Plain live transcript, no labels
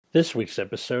This week's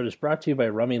episode is brought to you by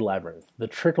Rummy Labyrinth, the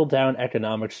trickle-down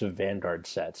economics of Vanguard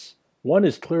sets. One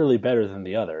is clearly better than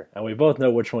the other, and we both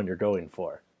know which one you're going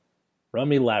for.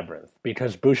 Rummy Labyrinth,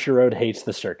 because Bushiroad hates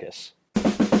the circus.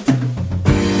 Hey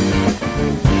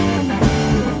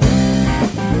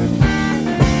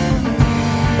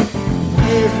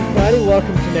everybody,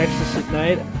 welcome to Nexus at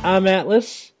Night. I'm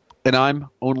Atlas. And I'm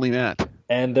only Matt.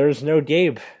 And there's no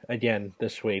Gabe again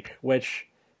this week, which...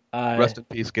 Rest in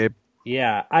peace, Gabe.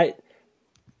 Yeah,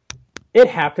 it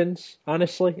happens,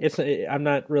 honestly. I'm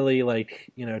not really,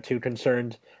 too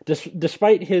concerned.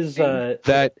 Despite his...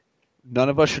 that none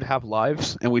of us should have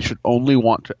lives, and we should only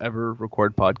want to ever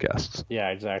record podcasts. Yeah,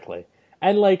 exactly.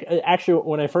 And, actually,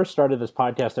 when I first started this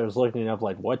podcast, I was looking up,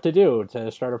 what to do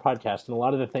to start a podcast, and a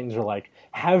lot of the things are,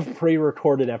 have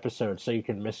pre-recorded episodes so you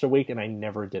can miss a week, and I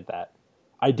never did that.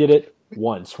 I did it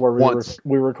once, where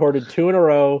we recorded 2 in a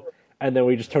row, and then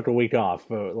we just took a week off.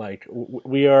 But,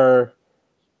 we are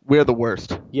the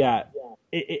worst. Yeah.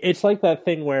 It's like that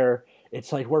thing where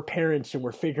it's like we're parents and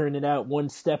we're figuring it out one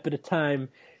step at a time,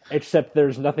 except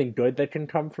there's nothing good that can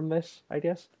come from this, I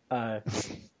guess.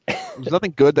 There's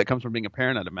nothing good that comes from being a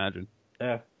parent, I'd imagine.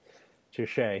 Yeah,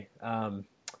 touche.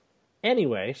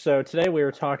 Anyway, so today we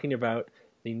were talking about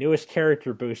the newest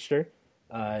character booster,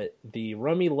 the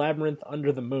Rummy Labyrinth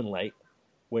Under the Moonlight,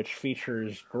 which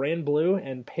features Grand Blue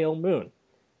and Pale Moon.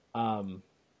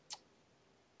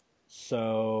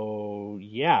 So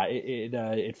yeah,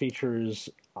 it features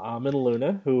Am and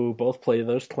Luna, who both play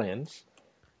those clans,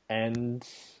 and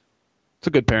it's a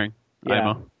good pairing.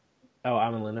 Yeah. Oh,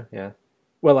 Am and Luna, yeah.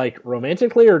 Well,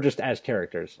 romantically or just as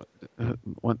characters?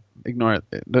 Ignore it.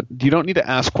 You don't need to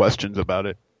ask questions about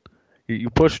it. You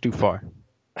push too far.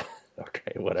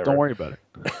 Okay, whatever. Just don't worry about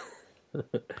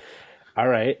it. All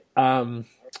right.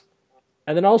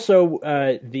 And then also,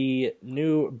 the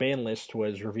new ban list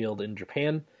was revealed in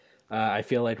Japan. I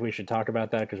feel like we should talk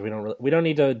about that because we don't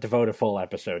need to devote a full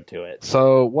episode to it.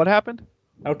 So what happened?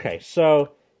 Okay,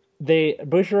 so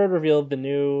Bushiroad revealed the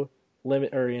new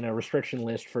limit or restriction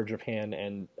list for Japan,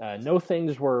 and no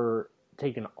things were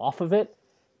taken off of it,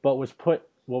 but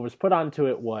what was put onto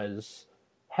it was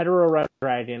Hetero Round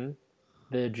Dragon,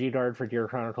 the G-Guard for Gear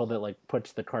Chronicle that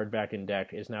puts the card back in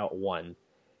deck, is now at 1.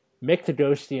 Mick the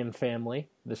Ghostian family,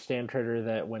 the stand trader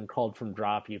that when called from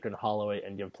drop you can hollow it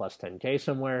and give plus 10k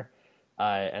somewhere,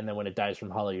 and then when it dies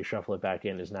from hollow you shuffle it back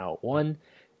in, is now at 1.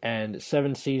 And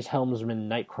Seven Seas Helmsman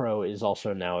Nightcrow is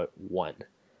also now at 1.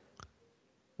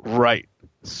 Right.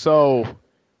 So,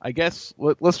 I guess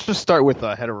let's just start with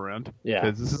Head Around.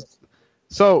 Yeah.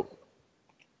 So,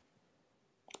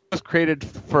 it was created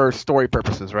for story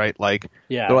purposes, right?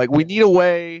 Yeah. They're we need a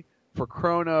way for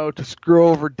Chrono to screw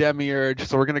over Demiurge,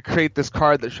 so we're going to create this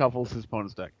card that shuffles his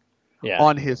opponent's deck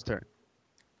on his turn.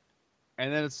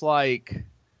 And then it's well,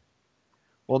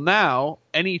 now,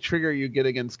 any trigger you get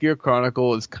against Gear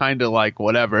Chronicle is kind of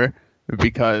whatever,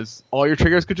 because all your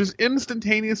triggers could just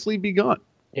instantaneously be gone.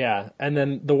 Yeah, and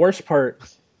then the worst part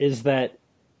is that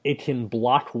it can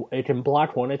block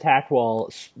one attack while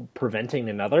preventing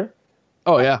another.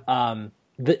 Oh yeah.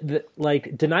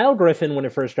 Denial Griffin, when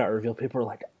it first got revealed, people were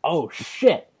like, "Oh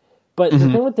shit!" But the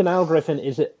thing with Denial Griffin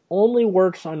is it only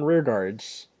works on rear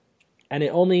guards, and it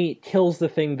only kills the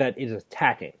thing that is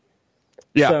attacking.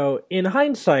 Yeah. So in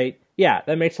hindsight, yeah,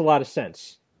 that makes a lot of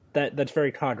sense. That's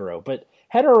very Kagero. But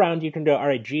header around, you can go, all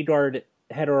right, G guard,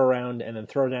 header around, and then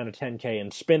throw down a 10k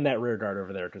and spin that rear guard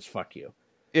over there because fuck you.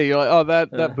 Yeah, you're oh,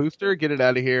 that booster, get it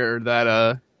out of here, or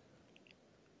that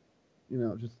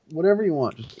just whatever you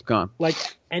want, just gone.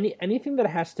 Anything that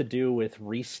has to do with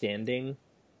restanding,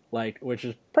 which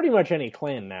is pretty much any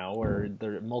clan now where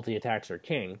their multi attacks are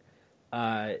king,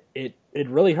 it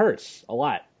really hurts a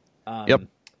lot. Yep.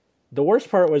 The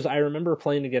worst part was I remember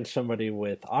playing against somebody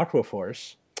with Aqua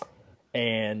Force,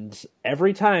 and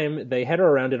every time they header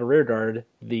around in a rear guard,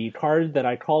 the card that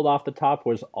I called off the top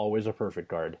was always a perfect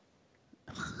card.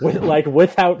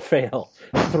 Without fail.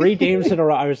 3 games in a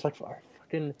row, I was like,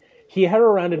 fucking... He header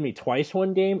arounded me twice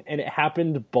one game, and it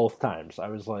happened both times. I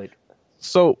was like...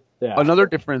 So, another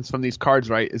difference from these cards,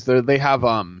 right, is that they have,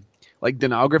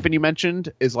 Denial Griffin you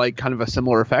mentioned is, kind of a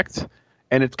similar effect,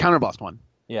 and it's Counterblast 1.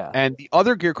 Yeah. And the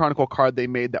other Gear Chronicle card they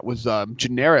made that was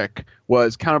generic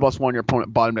was Counterblast 1, your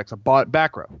opponent bottom decks a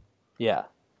back row. Yeah.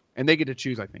 And they get to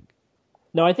choose, I think.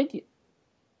 No, I think...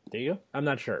 Do you? I'm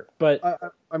not sure, but...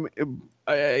 I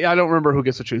don't remember who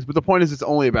gets to choose, but the point is it's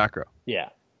only a back row. Yeah.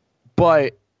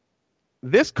 But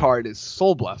this card is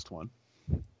Soul Blast 1.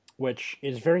 Which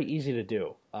is very easy to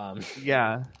do.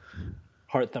 Yeah.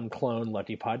 Heart Thumb clone,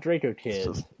 Lucky Pod Draco Kid,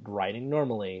 riding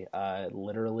normally,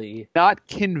 literally... Not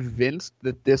convinced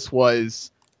that this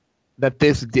was that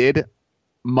this did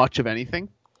much of anything.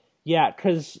 Yeah,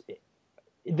 because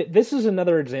this is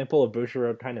another example of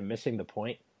Bushiroad kind of missing the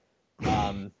point.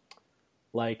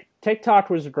 Like, TikTok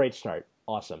was a great start.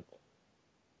 Awesome.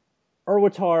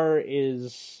 Erwatar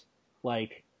is,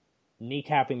 like,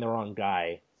 kneecapping the wrong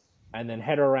guy, and then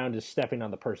Head Around is stepping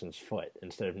on the person's foot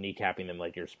instead of kneecapping them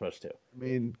like you're supposed to. I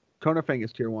mean, Konafang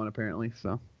is tier 1, apparently,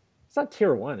 so... It's not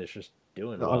tier 1, it's just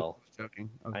doing well. I'm joking.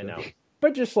 I know.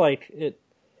 But just, like, it...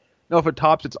 No, if it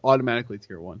tops, it's automatically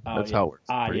tier 1. That's how it works.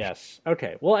 Yes. Sure.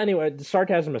 Okay. Well, anyway,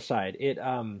 sarcasm aside, it,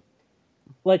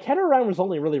 like, Head Around was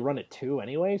only really run at 2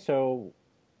 anyway, so...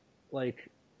 Like,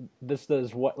 this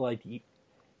does what, like,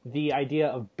 the idea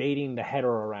of baiting the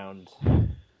header around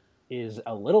is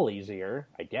a little easier,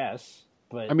 I guess.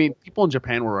 But I mean, people in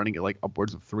Japan were running it, like,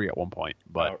 upwards of 3 at one point,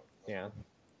 but... yeah.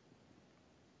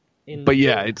 But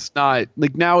yeah, it's not...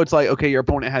 Like, now it's like, okay, your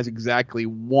opponent has exactly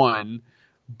 1,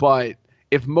 but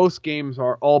if most games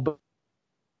are all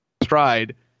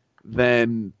stride,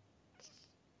 then,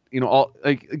 you know, all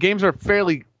like games are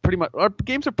pretty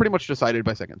much decided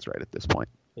by second stride at this point.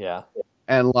 Yeah.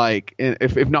 And like,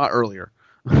 if not earlier.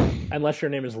 Unless your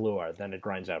name is Luar, then it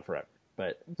grinds out forever.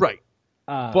 But right.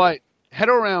 But Head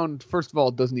Around, first of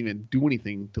all, doesn't even do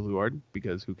anything to Luard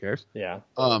because who cares? Yeah.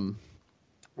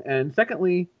 And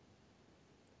secondly,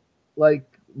 like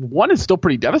 1 is still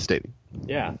pretty devastating.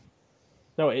 Yeah.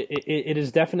 No, it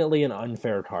is definitely an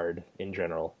unfair card in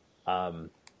general. And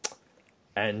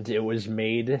it was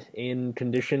made in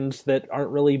conditions that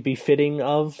aren't really befitting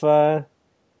of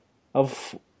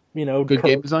you know, good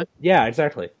game design. Yeah,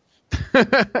 exactly.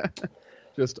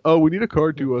 Just we need a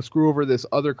card to screw over this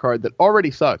other card that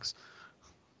already sucks.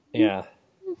 Yeah.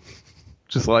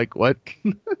 Just like what?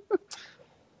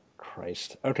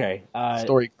 Christ. Okay.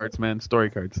 Story cards, man. Story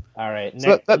cards. All right.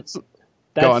 So that's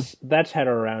Head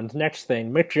Around. Next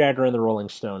thing, Mick Jagger and the Rolling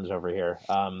Stones over here.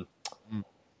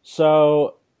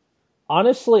 So.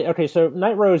 Honestly, okay, so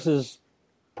Night Rose is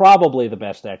probably the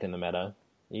best deck in the meta.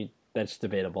 That's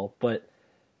debatable. But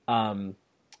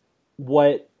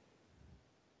what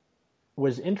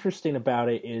was interesting about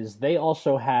it is they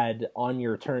also had on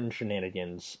your turn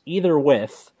shenanigans, either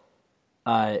with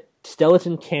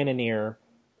Skeleton Cannoneer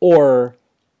or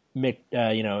Mick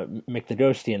the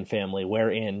Ghostian family,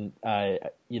 wherein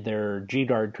their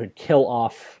G-Guard could kill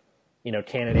off,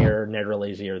 Cannoneer,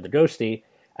 Nedralazy, or the Ghosty.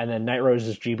 And then Night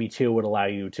Rose's GB2 would allow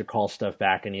you to call stuff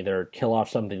back and either kill off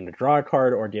something to draw a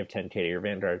card or give 10k to your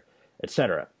Vanguard,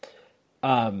 etc.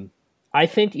 I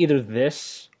think either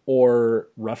this or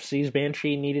Rough Seas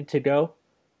Banshee needed to go,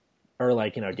 or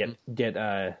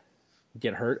get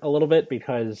hurt a little bit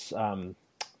because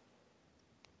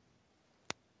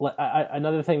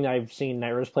another thing that I've seen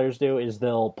Night Rose players do is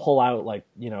they'll pull out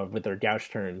with their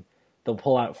Gouch turn, they'll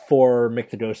pull out 4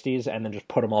 Mick the Ghosties and then just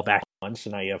put them all back once,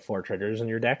 so now you have 4 triggers in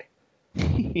your deck.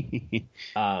 Yeah.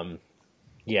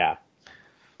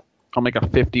 I'll make a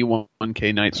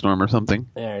 51k Night Storm or something.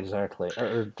 Yeah, exactly.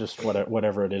 Or just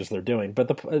whatever it is they're doing. But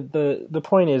the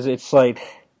point is, it's like,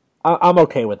 I'm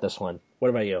okay with this one. What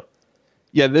about you?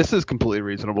 Yeah, this is completely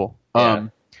reasonable. Yeah.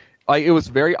 It was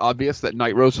very obvious that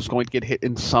Night Rose was going to get hit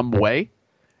in some way,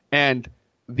 and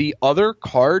the other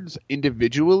cards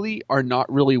individually are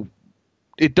not really...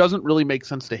 It doesn't really make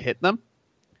sense to hit them.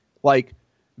 Like,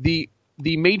 the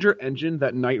major engine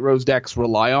that Night Rose decks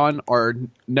rely on are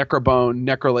Necrobone,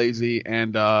 Necrolazy,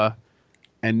 and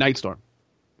Nightstorm.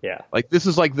 Yeah. Like, this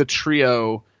is like the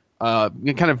trio,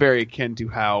 kind of very akin to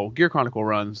how Gear Chronicle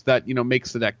runs, that,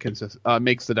 makes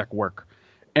the deck work.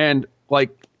 And,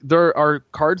 like, there are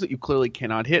cards that you clearly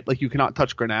cannot hit. Like, you cannot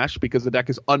touch Grenache because the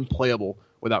deck is unplayable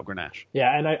without Grenache.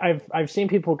 Yeah, and I've seen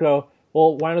people go,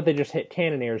 well, why don't they just hit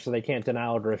Cannoneer so they can't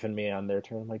Denial Griffin me on their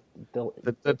turn? Like,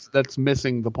 that's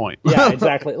missing the point. Yeah,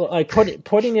 exactly. Like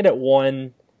putting it at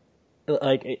 1,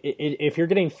 like if you're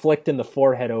getting flicked in the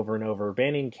forehead over and over,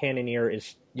 banning Cannoneer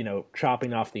is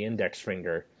chopping off the index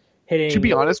finger. Hitting. To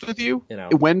be honest with you,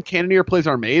 when Cannoneer plays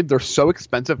are made, they're so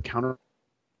expensive counter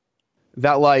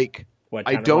that like what,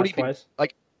 I don't even wise?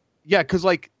 Like. Yeah, because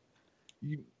like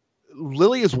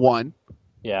Lily is 1.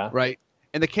 Yeah. Right,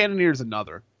 and the Cannoneer is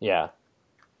another. Yeah.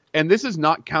 And this is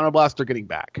not Counterblast they're getting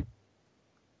back.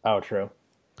 Oh, true.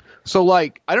 So,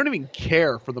 like, I don't even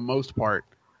care for the most part,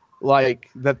 like,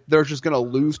 that they're just going to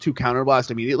lose 2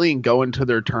 Counterblast immediately and go into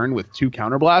their turn with 2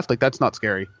 Counterblast. Like, that's not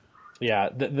scary. Yeah,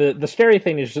 the scary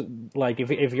thing is, like,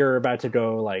 if you're about to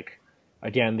go, like,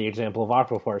 again, the example of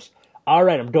Aquaforce. All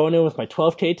right, I'm going in with my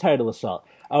 12k Tidal Assault.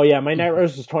 Oh, yeah, my Night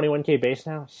Rose is 21k base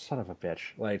now? Son of a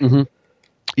bitch. Like... Mm-hmm.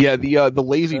 Yeah, the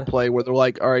lazy play where they're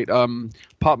like, all right,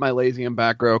 pop my lazy in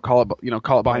back row, call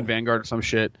it behind Vanguard or some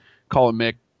shit, call a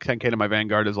Mick, 10K to my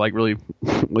Vanguard is like really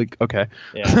like okay.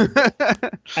 Yeah.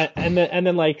 and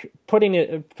then like putting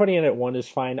it at 1 is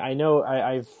fine. I know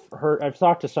I've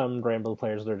talked to some Granblue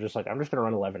players that are just like, I'm just gonna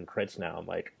run 11 crits now. I'm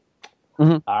like,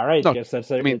 all right, no, guess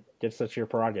that's your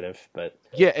prerogative. But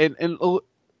yeah, and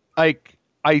like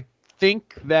I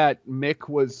think that Mick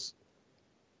was.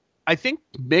 I think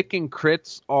Mick and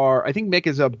crits are. I think Mick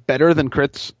is better than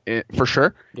crits for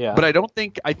sure. Yeah. But I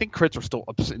think crits are still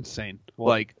insane. Well,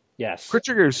 like yes, crit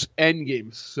trigger's end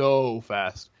game so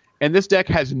fast, and this deck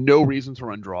has no reason to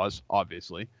run draws.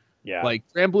 Obviously. Yeah. Like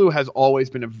Granblue has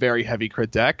always been a very heavy crit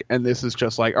deck, and this is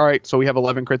just like, all right, so we have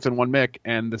 11 crits in one Mick,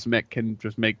 and this Mick can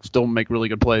just still make really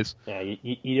good plays. Yeah.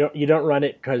 You don't run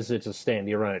it because it's a stand.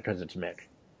 You run it because it's Mick.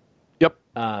 Yep.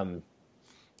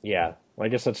 Yeah. Well, I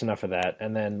guess that's enough of that.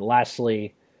 And then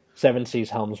lastly, Seven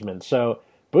Seas Helmsman. So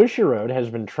Bushiroad has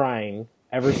been trying,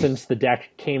 ever since the deck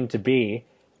came to be,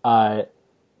 to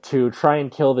try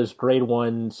and kill this grade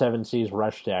 1 Seven Seas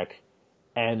Rush deck,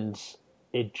 and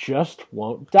it just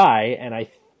won't die, and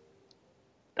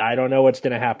I don't know what's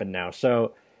going to happen now.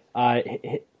 So,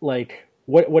 like,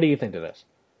 what do you think of this?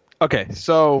 Okay,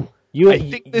 so I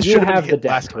think this should have the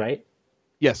deck, right?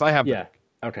 Yes, I have. Yeah.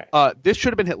 Okay. This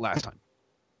should have been hit last time.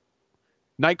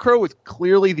 Nightcrow was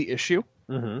clearly the issue.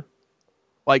 Mm-hmm.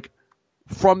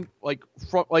 From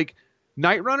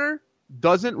Nightrunner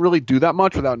doesn't really do that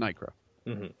much without Nightcrow.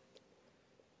 Mm-hmm.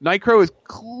 Nightcrow is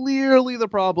clearly the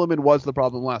problem and was the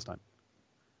problem last time.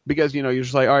 Because, you're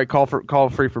just like, all right, call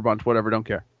free for bunch, whatever, don't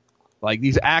care. Like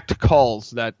these act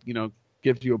calls that,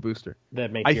 gives you a booster.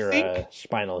 That make your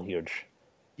spinal huge.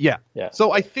 Yeah. Yeah.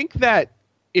 So I think that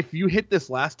if you hit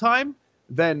this last time,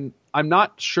 then I'm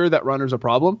not sure that runner's a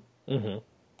problem. Mm-hmm.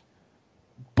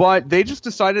 But they just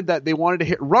decided that they wanted to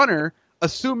hit runner,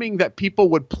 assuming that people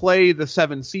would play the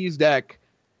Seven Seas deck,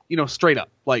 straight up.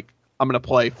 Like, I'm going to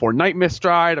play 4 Night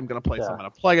Miststride, I'm going to play some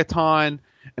of Plegaton,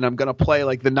 and I'm going to play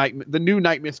like the new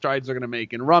Night Miststrides they're going to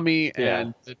make in Rummy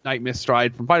and the Night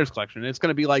Miststride from Fighters Collection. And it's going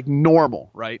to be like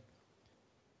normal, right?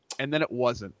 And then it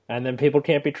wasn't. And then people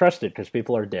can't be trusted because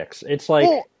people are dicks. It's like,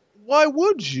 well, why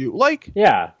would you? Like,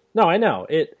 yeah, no, I know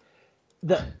it.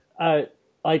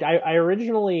 I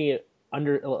originally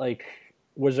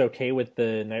was okay with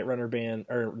the Nightrunner ban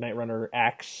or Nightrunner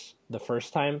axe the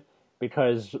first time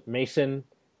because Mason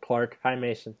Clark, hi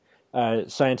Mason,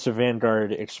 Science of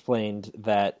Vanguard explained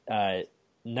that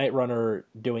Nightrunner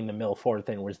doing the mill 4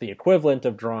 thing was the equivalent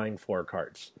of drawing 4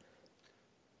 cards.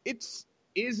 It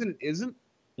isn't.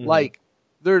 Mm-hmm. Like,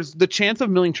 there's the chance of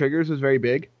milling triggers is very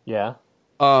big. Yeah.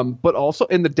 But also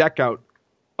in the deck out,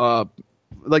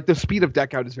 like the speed of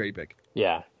deck out is very big.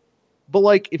 Yeah. But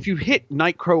like if you hit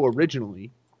Nightcrow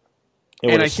originally,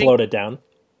 it would have slowed it down.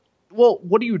 Well,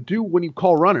 what do you do when you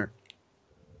call runner?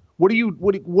 What do you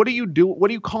do? What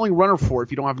are you calling runner for if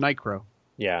you don't have Nightcrow?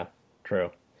 Yeah, true.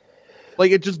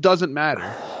 Like it just doesn't matter.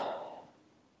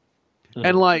 Mm-hmm.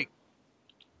 And like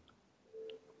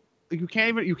you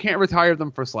can't retire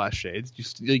them for Slash Shades.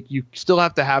 You still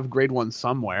have to have grade 1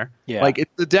 somewhere. Yeah. Like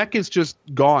the deck is just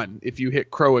gone if you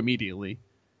hit Crow immediately.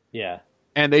 Yeah.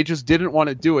 And they just didn't want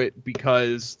to do it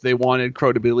because they wanted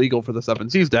Crow to be legal for the Seven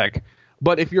Seas deck.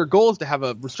 But if your goal is to have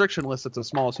a restriction list that's as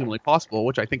small as humanly possible,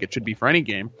 which I think it should be for any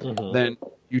game, mm-hmm. then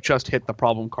you just hit the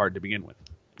problem card to begin with.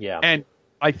 Yeah. And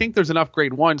I think there's enough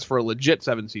grade 1s for a legit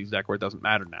Seven Seas deck where it doesn't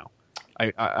matter now.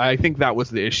 I think that was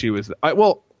the issue. So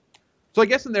I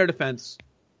guess in their defense,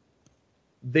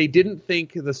 they didn't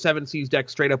think the Seven Seas deck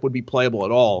straight up would be playable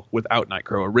at all without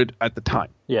Nightcrow at the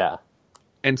time. Yeah.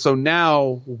 And so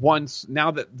now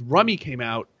that Rummy came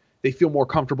out, they feel more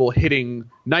comfortable hitting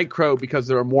Nightcrow because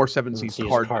there are more Seven Seas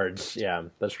cards. Yeah,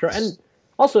 that's true. And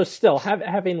also still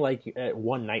having like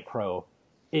one Nightcrow,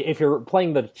 if you're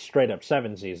playing the straight up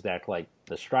Seven Seas deck, like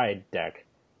the Stride deck,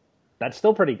 that's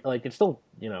still pretty, like it's still,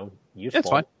 useful. It's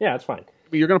fine. Yeah, it's fine.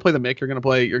 You're gonna play the Mick. You're gonna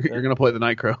play the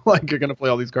Nightcrow. Like you're gonna play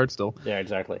all these cards still. Yeah,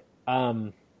 exactly.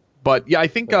 But yeah, I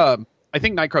think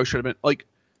Nightcrow should have been like.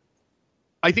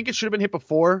 I think it should have been hit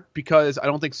before because I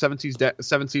don't think Seven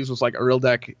Seas was like a real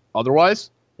deck otherwise.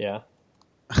 Yeah.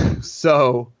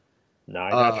 So. No,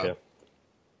 I got you.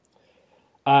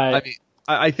 I mean,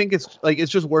 I think it's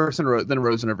just worse than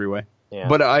Rose in every way. Yeah.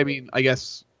 But I mean, I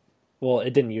guess. Well,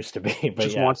 it didn't used to be, but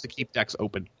just wants to keep decks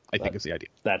open. I think is the idea.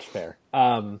 That's fair.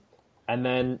 And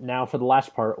then now for the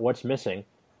last part, what's missing?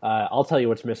 I'll tell you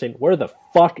what's missing. Where the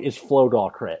fuck is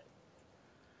Flodoll Crit?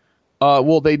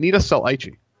 Well, they need to sell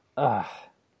Aichi.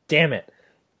 Damn it.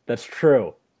 That's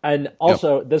true. And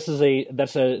also, that's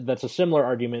a similar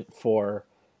argument for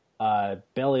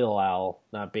Belial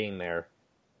not being there.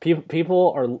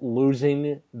 People are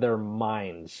losing their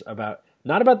minds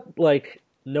not about like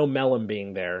no Melon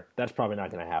being there, that's probably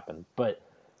not going to happen. But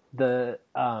the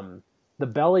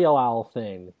Belial Owl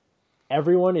thing,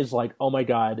 everyone is like, oh my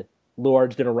god,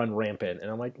 Luard's going to run rampant.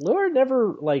 And I'm like, Luard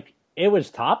never, like, it was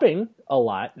topping a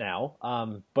lot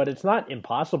now, but it's not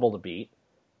impossible to beat.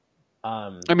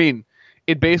 I mean,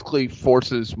 it basically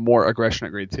forces more aggression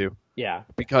at grade 2. Yeah,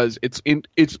 because it's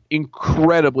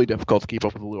incredibly difficult to keep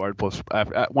up with the Luard plus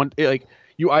at one. Like,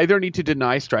 you either need to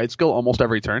deny stride skill almost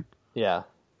every turn. Yeah.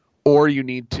 Or you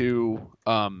need to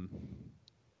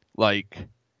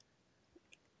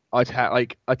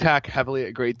attack heavily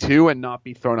at grade 2 and not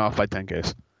be thrown off by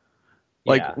 10Ks.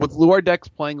 Like, with Luard decks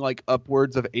playing like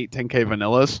upwards of 8-10K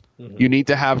vanillas, you need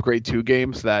to have grade 2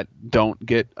 games that don't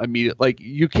get immediate. Like,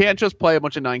 you can't just play a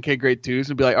bunch of 9K grade 2s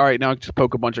and be like, all right, now just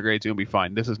poke a bunch of grade 2 and be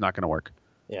fine. This is not going to work.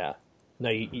 Yeah.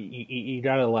 No, you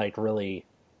got to, like, really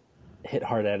hit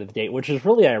hard out of the gate, which is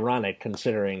really ironic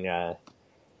considering,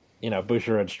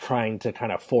 Bushiroad's trying to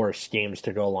kind of force games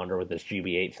to go longer with this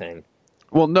GB8 thing.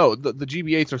 Well, no, the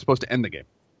GB8s are supposed to end the game.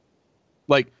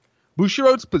 Like,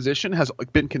 Bushiroad's position has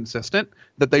been consistent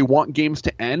that they want games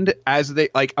to end as they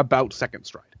about second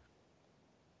stride.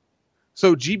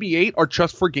 So GB8 are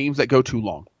just for games that go too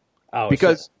long. Oh,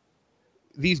 because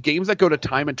these games that go to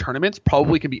time and tournaments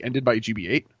probably can be ended by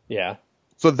GB8. Yeah.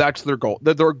 So that's their goal.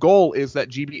 Their goal is that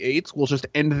GB8s will just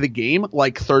end the game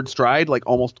like third stride, like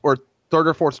almost, or third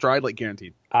or fourth stride, like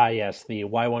guaranteed. Yes, the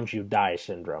why won't you die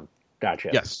syndrome.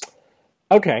 Gotcha. Yes.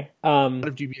 Okay. A lot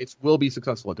of GB8s will be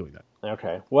successful at doing that.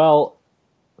 Okay. Well,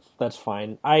 that's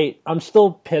fine. I'm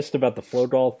still pissed about the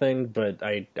Flogal thing, but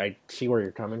I see where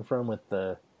you're coming from with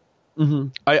the. Mm-hmm.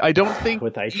 I don't think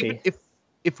with Aichi.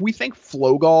 If we think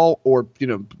Flogal or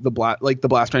the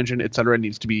blast engine, etc.,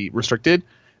 needs to be restricted,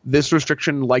 this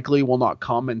restriction likely will not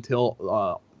come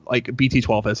until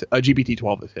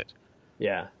GPT-12 is hit.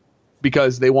 Yeah.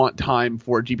 Because they want time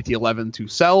for GPT-11 to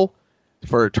sell,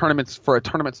 for a tournament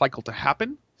cycle to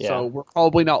happen. Yeah. So we're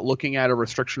probably not looking at a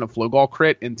restriction of Flogal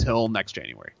crit until next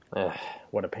January.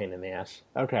 What a pain in the ass.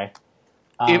 Okay.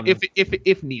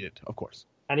 If needed, of course.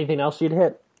 Anything else you'd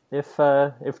hit if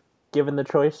given the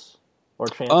choice or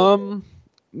chance?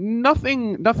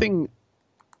 Nothing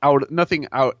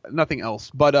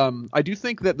else. But I do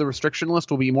think that the restriction list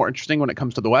will be more interesting when it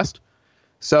comes to the West.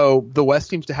 So the West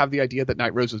seems to have the idea that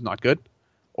Night Rose is not good,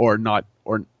 or not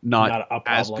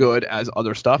as good as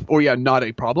other stuff, or not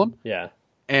a problem. Yeah,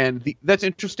 and that's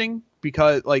interesting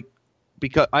because I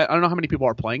don't know how many people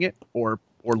are playing it or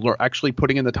actually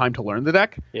putting in the time to learn the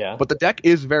deck. Yeah, but the deck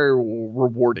is very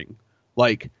rewarding.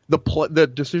 Like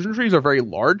the decision trees are very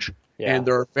large. Yeah. And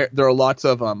there are lots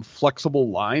of flexible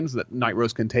lines that Night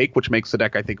Rose can take, which makes the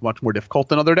deck, I think, much more difficult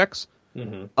than other decks.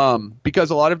 Mm-hmm. Because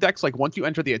a lot of decks, like once you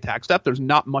enter the attack step, there's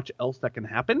not much else that can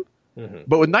happen. Mm-hmm.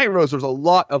 But with Night Rose, there's a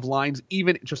lot of lines,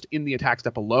 even just in the attack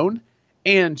step alone,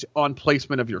 and on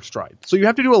placement of your stride. So you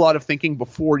have to do a lot of thinking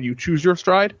before you choose your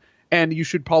stride, and you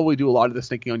should probably do a lot of this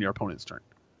thinking on your opponent's turn.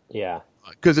 Yeah.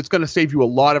 Because it's going to save you a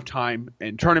lot of time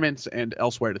in tournaments and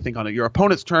elsewhere to think on your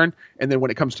opponent's turn, and then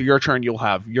when it comes to your turn, you'll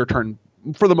have your turn,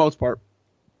 for the most part,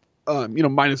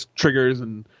 minus triggers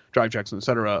and drive checks,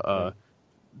 etc.,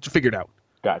 figured out.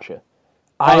 Gotcha.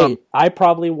 I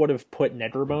probably would have put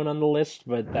Netrabone on the list,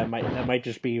 but that might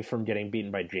just be from getting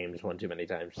beaten by James one too many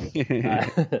times.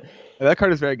 That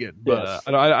card is very good, but yes.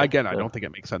 I don't think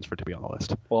it makes sense for it to be on the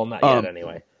list. Well, not yet,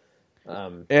 anyway.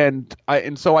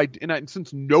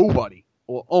 Since nobody,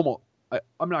 well, almost,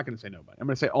 I'm not going to say nobody. I'm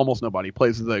going to say almost nobody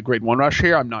plays the Grade 1 Rush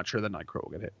here. I'm not sure that Nightcrow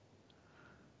will get hit.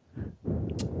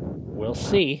 We'll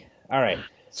see. All right.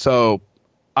 So,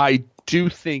 I do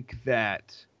think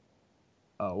that.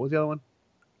 What was the other one?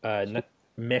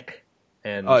 Mick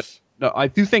and. No, I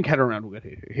do think Head Around will get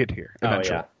hit here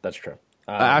eventually. Oh yeah, that's true.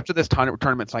 After this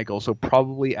tournament cycle, so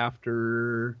probably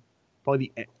near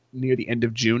the end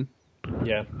of June.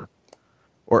 Yeah.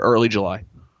 Or early July.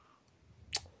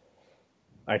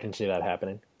 I can see that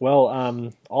happening.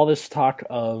 Well, all this talk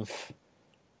of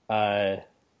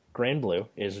Grand Blue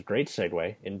is a great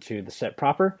segue into the set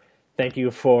proper. Thank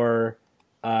you for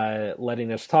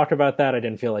letting us talk about that. I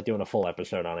didn't feel like doing a full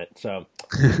episode on it. So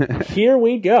here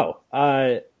we go.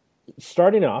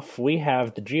 Starting off, we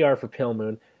have the GR for Pale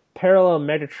Moon, Parallel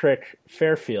Megatrick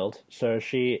Fairfield. So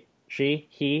he,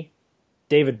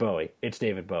 David Bowie. It's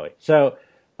David Bowie. So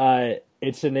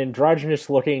it's an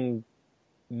androgynous-looking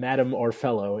Madame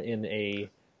Orfello in a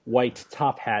white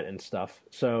top hat and stuff.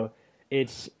 So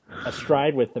it's a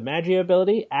stride with the Magia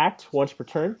ability, act once per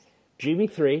turn,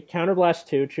 GB3, Counterblast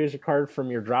 2, choose a card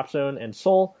from your drop zone and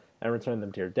soul, and return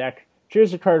them to your deck.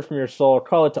 Choose a card from your soul,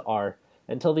 call it to R.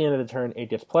 Until the end of the turn, it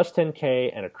gets plus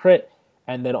 10k and a crit.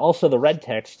 And then also the red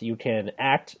text, you can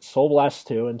act Soul Blast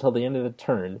 2 until the end of the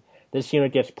turn. This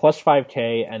unit gets plus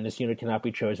 5k, and this unit cannot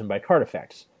be chosen by card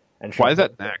effects. And why is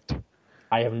that an act?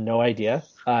 I have no idea.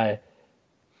 At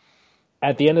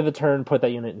the end of the turn, put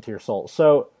that unit into your soul.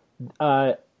 So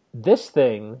this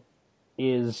thing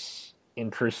is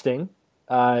interesting.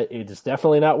 It's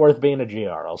definitely not worth being a GR,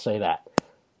 I'll say that.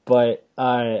 But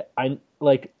I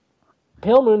like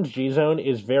Pale Moon's G-Zone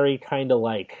is very kind of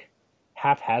like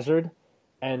haphazard,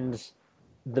 and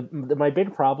my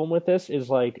big problem with this is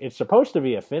like it's supposed to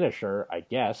be a finisher, I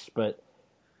guess, but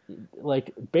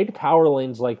like big power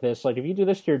lanes like this, like if you do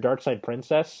this to your Darkside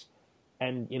Princess,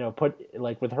 and put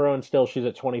like with her own still, she's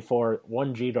at 24,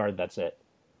 1 G guard, that's it.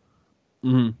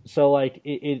 Mm-hmm. So like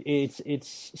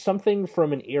it's something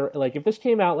from an era. Like if this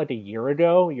came out like a year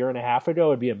and a half ago,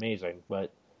 it'd be amazing.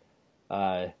 But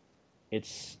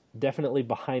it's definitely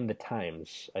behind the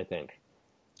times, I think.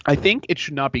 I think it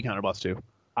should not be Counterblast 2.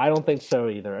 I don't think so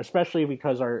either, especially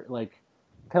because our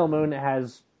Pale Moon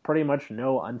has pretty much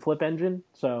no unflip engine.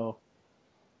 So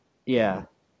yeah,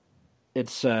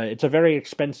 it's a very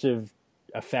expensive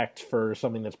effect for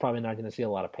something that's probably not going to see a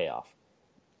lot of payoff.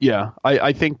 Yeah,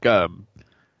 I think I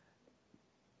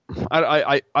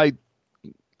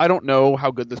don't know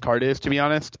how good this card is, to be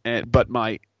honest, but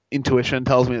my intuition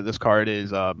tells me that this card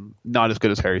is not as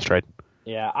good as Harry Stride.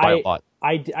 Yeah, by a lot.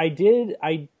 I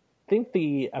think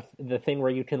the thing where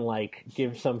you can like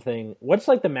give something, what's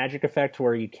like the magic effect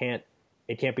where it can't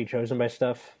be chosen by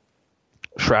stuff?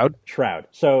 Shroud.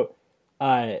 So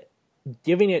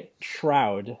giving it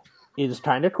Shroud is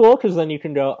kind of cool, because then you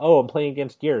can go, oh, I'm playing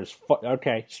against Gears.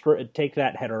 Okay, take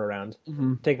that header around.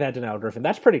 Mm-hmm. Take that Denial Griffin.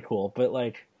 That's pretty cool, but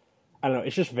like, I don't know,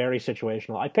 it's just very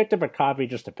situational. I picked up a copy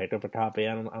just to pick up a copy.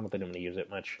 I don't think I'm going to use it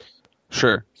much.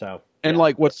 Sure. So, and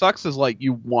like, what sucks is like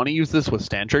you want to use this with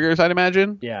stand triggers, I'd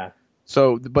imagine. Yeah.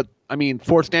 So, but I mean,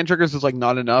 4 stand triggers is like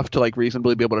not enough to like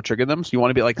reasonably be able to trigger them. So you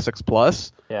want to be like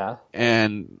 6+. Yeah.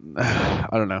 And I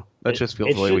don't know. That just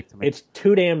feels really weak to me. It's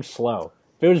too damn slow.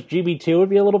 If it was GB2, it would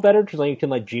be a little better, because then you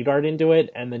can like G-Guard into it,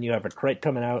 and then you have a crit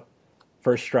coming out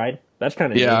first stride. That's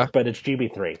kind of neat, but it's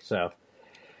GB3, so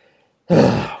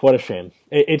what a shame.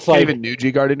 It's like even new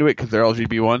G-Guard into it because they're all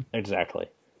GB1. Exactly.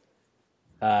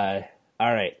 All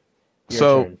right.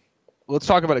 So turn. Let's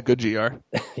talk about a good GR.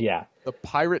 Yeah. The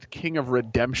Pirate King of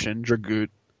Redemption, Dragoot.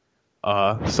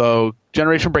 So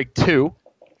Generation Break 2.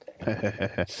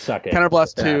 Suck it.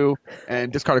 Counterblast 2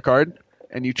 and discard a card.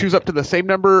 And you choose up to the same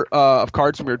number of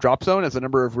cards from your drop zone as the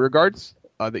number of rear guards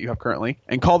that you have currently,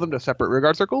 and call them to separate rear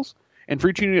guard circles. And for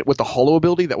each unit with the holo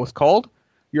ability that was called,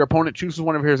 your opponent chooses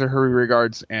one of his or her rear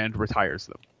guards and retires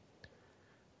them.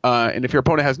 And if your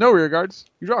opponent has no rear guards,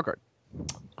 you draw a card.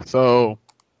 So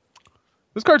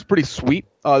this card's pretty sweet.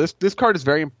 This card is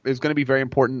going to be very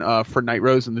important for Night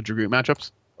Rose in the Dragoot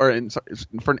matchups, or in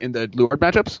the Luard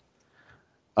matchups,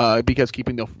 because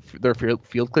keeping their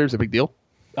field clear is a big deal.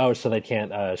 Oh, so they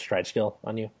can't stride skill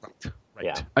on you? Right.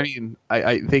 Yeah. I mean,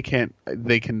 they can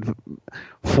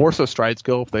force a stride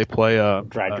skill if they play a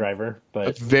driver,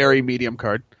 but a very medium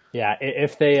card. Yeah,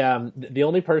 if they the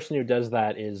only person who does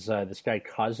that is this guy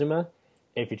Kazuma.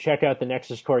 If you check out the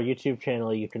Nexus Core YouTube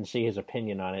channel, you can see his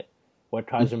opinion on it. What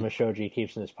Kazuma Shoji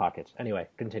keeps in his pockets. Anyway,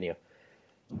 continue.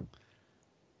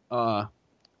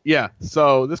 Yeah.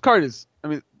 So this card is, I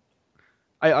mean,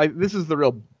 this is the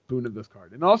real boon of this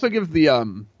card, and it also gives the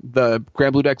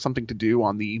Granblue deck something to do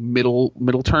on the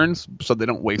middle turns, so they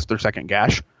don't waste their second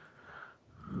gash.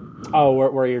 Oh,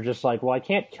 where you're just like, well, I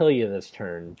can't kill you this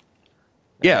turn.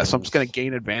 Yeah, so I'm just gonna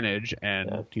gain advantage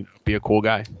and be a cool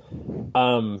guy.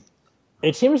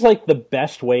 It seems like the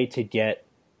best way to get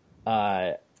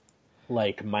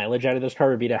like mileage out of this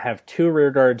card would be to have 2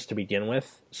 rear guards to begin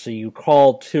with, so you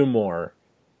call 2 more,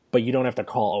 but you don't have to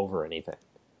call over anything.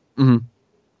 Mm-hmm.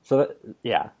 So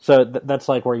that's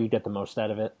like where you get the most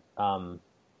out of it,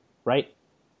 right?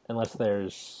 Unless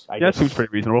there's, that seems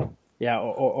pretty reasonable. Yeah,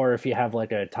 or if you have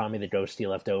like a Tommy the Ghosty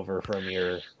left over from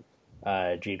your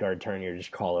G guard turn, you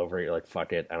just call over. You're like,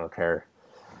 fuck it, I don't care.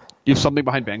 You have something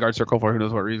behind Vanguard Circle for who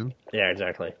knows what reason. Yeah,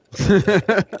 exactly.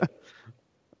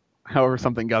 However,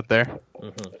 something got there.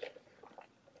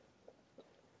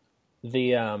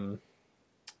 Mm-hmm.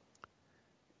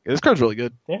 This card's really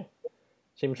good. Yeah,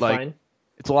 seems fine.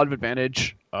 It's a lot of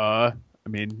advantage. I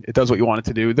mean, it does what you want it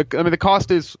to do. The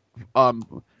cost is,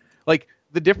 like,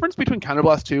 the difference between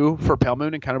Counterblast 2 for Pale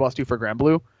Moon and Counterblast 2 for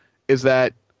Granblue is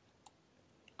that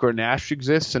Grenache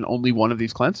exists in only one of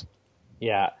these clans.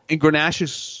 Yeah. And Grenache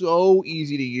is so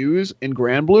easy to use in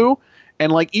Granblue.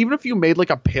 And, like, even if you made, like,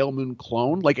 a Pale Moon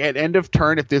clone, like, at end of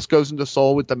turn, if this goes into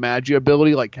Soul with the Magi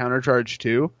ability, like Countercharge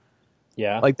 2,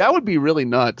 yeah, like, that would be really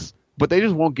nuts. but they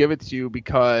just won't give it to you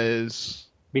because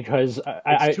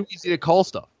it's too easy to call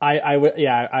stuff.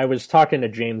 I was talking to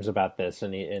James about this,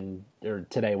 or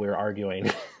today we were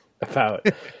arguing about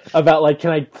like,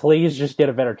 can I please just get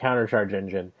a better countercharge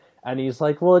engine? And he's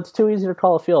like, well, it's too easy to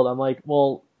call a field. I'm like,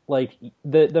 well, like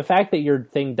the fact that your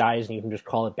thing dies and you can just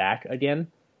call it back again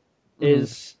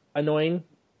is annoying,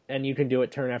 and you can do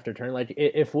it turn after turn. Like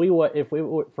if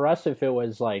it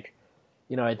was like,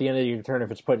 you know, at the end of your turn, if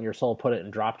it's put in your soul, put it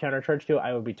in drop countercharge to,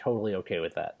 I would be totally okay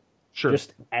with that. Sure.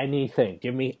 Just anything.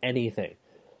 Give me anything.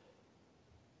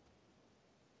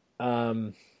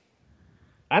 It's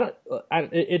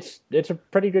a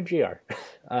pretty good GR.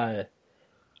 I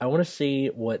want to see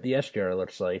what the SGR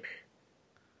looks like.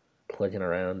 Clicking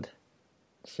around.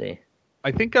 Let's see.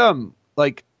 I think from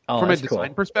a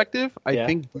design perspective, I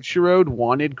think Bushiroad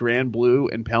wanted Grand Blue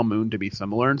and Pale Moon to be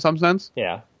similar in some sense.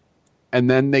 Yeah. And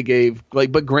then they gave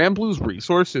but Grand Blue's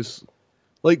resources,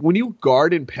 like when you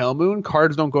guard in Pale Moon,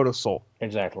 cards don't go to Soul.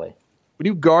 Exactly. When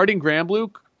you guard in Grand Blue,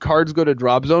 cards go to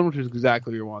Drop Zone, which is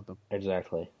exactly where you want them.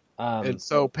 Exactly. And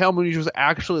so Pale Moon, you just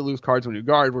actually lose cards when you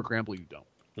guard, where Grand Blue you don't.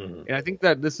 Mm-hmm. And I think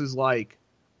that this is like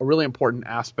a really important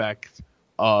aspect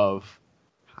of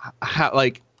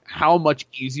how much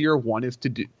easier one is to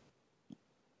do.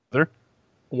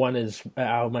 One is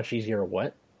how much easier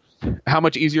what? How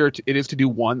much easier it is to do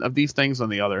one of these things than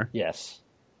the other. Yes.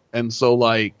 And so,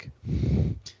 like,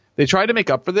 they tried to make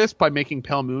up for this by making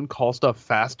Pale Moon call stuff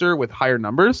faster with higher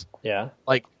numbers. Yeah.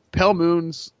 Like, Pale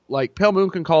Moon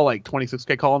can call, like,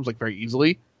 26k columns, like, very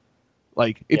easily.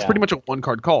 Like, it's pretty much a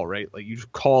one-card call, right? Like, you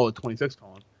just call a 26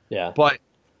 column. Yeah. But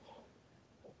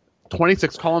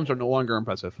 26 columns are no longer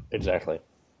impressive. Exactly.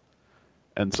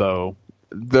 And so,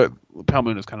 the Pale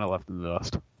Moon is kind of left in the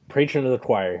dust. Preaching to the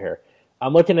choir here.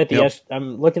 I'm looking at the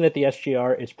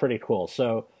SGR. It's pretty cool.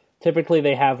 So typically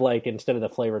they have, like, instead of the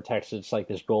flavor text, it's like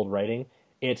this gold writing.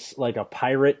 It's like a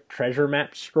pirate treasure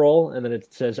map scroll, and then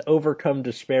it says, "Overcome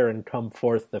despair and come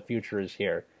forth. The future is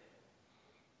here."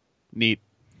 Neat.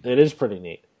 It is pretty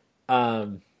neat.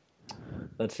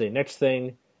 Let's see. Next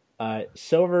thing,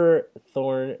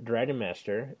 Silverthorn Dragon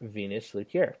Master Venus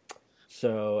Lucier.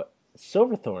 So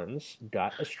Silverthorns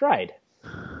got a stride.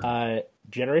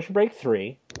 Generation Break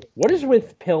 3. What is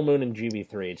with Pale Moon and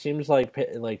GB3? It seems like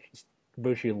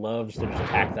Bushi loves to just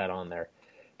tack that on there.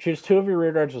 Choose 2 of your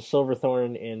rear guards with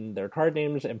Silverthorn in their card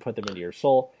names and put them into your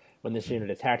soul. When this unit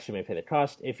attacks, you may pay the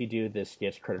cost. If you do, this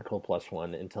gets critical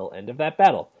 +1 until end of that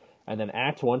battle. And then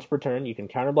act once per turn. You can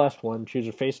counterblast 1. Choose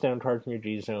a face-down card from your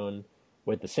G-zone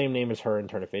with the same name as her and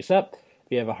turn it face up.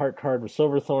 If you have a heart card with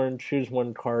Silverthorn, choose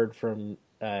 1 card from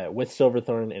with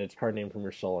Silverthorn and its card name from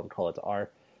your soul and call it to R.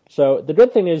 So the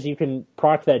good thing is you can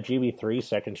proc that GB3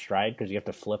 second stride because you have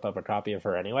to flip up a copy of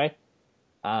her anyway.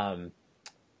 And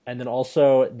then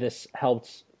also this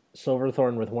helped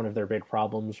Silverthorn with one of their big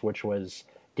problems, which was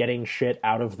getting shit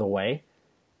out of the way.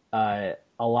 A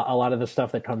lot of the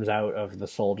stuff that comes out of the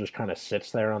soul just kind of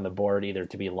sits there on the board, either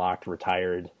to be locked,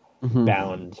 retired,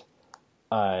 bound,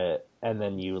 and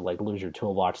then you like lose your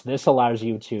toolbox. This allows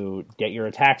you to get your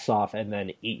attacks off and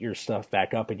then eat your stuff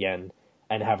back up again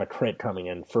and have a crit coming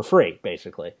in for free,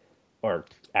 basically. Or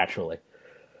actually.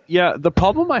 Yeah, the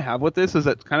problem I have with this is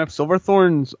that kind of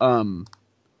Silverthorn's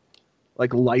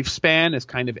like lifespan is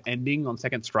kind of ending on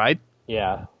second stride.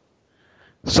 Yeah.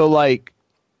 So like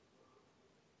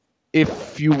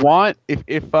if you want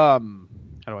if how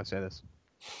do I say this?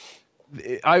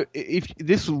 I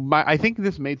think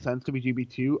this made sense to be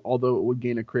GB2, although it would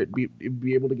gain a crit, be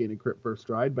able to gain a crit first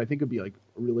stride, but I think it'd be like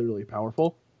really, really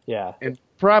powerful. Yeah. And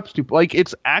perhaps like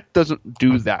its act doesn't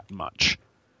do that much.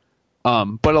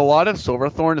 But a lot of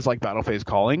Silverthorn is like battle phase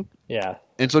calling. Yeah.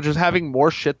 And so just having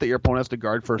more shit that your opponent has to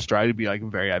guard first stride would be like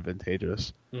very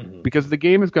advantageous. Mm-hmm. Because the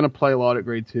game is going to play a lot at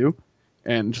grade 2,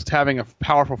 and just having a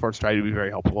powerful first stride would be very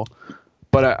helpful.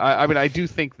 But I mean, I do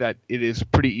think that it is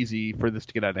pretty easy for this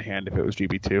to get out of hand if it was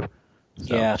GB2.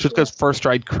 So, yeah. Just because first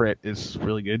stride crit is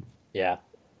really good. Yeah.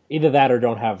 Either that or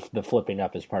don't have the flipping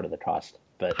up as part of the cost.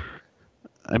 But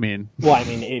I mean,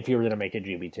 if you were going to make it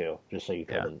GB2, just so you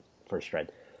could first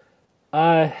stride.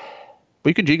 But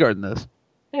you can G-guard in this.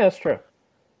 Yeah, that's true.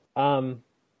 I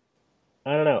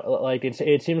don't know. Like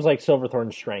it seems like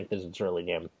Silverthorn's strength is its early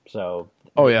game. So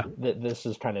this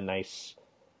is kind of nice.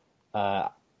 A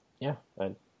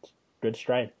good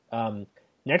stride.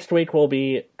 Next week we'll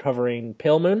be covering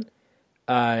Pale Moon,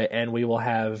 and we will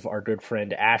have our good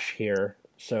friend Ash here,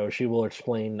 so she will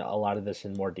explain a lot of this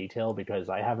in more detail because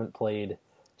I haven't played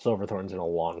Silverthorns in a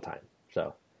long time.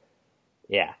 So,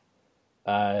 yeah.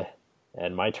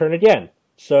 And my turn again.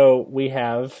 So we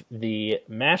have the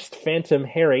Masked Phantom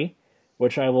Harry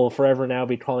which I will forever now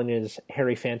be calling is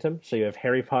Harry Phantom. So you have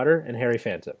Harry Potter and Harry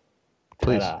Phantom.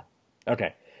 Please.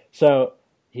 Okay. So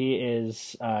he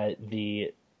is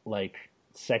the like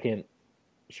second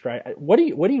stride. What do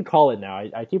you call it now?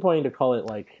 I keep wanting to call it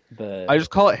like the. I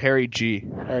just call it Harry G.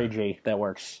 Harry G. That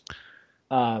works.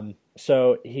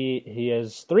 So he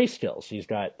has 3 skills. He's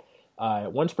got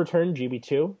once per turn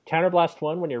GB2 Counterblast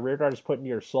 1. When your rear guard is put into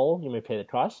your soul, you may pay the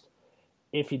cost.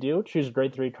 If you do, choose a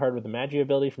grade 3 card with a Magi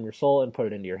ability from your soul and put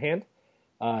it into your hand.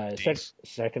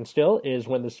 Second skill is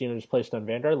when this unit is placed on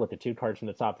Vanguard, look at 2 cards from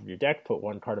the top of your deck, put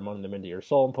 1 card among them into your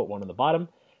soul, and put 1 on the bottom.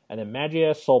 And then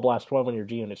Magia, Soul Blast 1, when your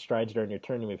G unit strides during your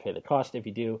turn, you may pay the cost. If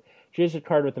you do, choose a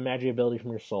card with the Magia ability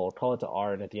from your soul, call it to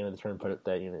R, and at the end of the turn, put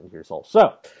that unit into your soul.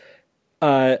 So,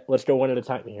 let's go one at a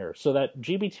time here. So that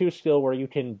GB2 skill where you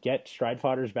can get Stride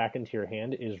Fodders back into your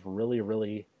hand is really,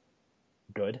 really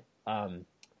good.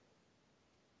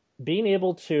 Being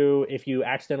able to, if you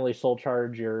accidentally soul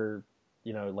charge your,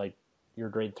 like your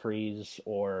grade 3s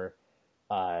or,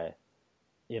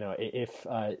 if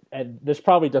and this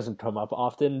probably doesn't come up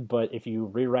often, but if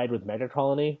you reride with Mega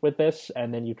Colony with this,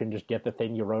 and then you can just get the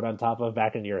thing you wrote on top of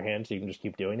back into your hand, so you can just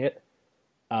keep doing it.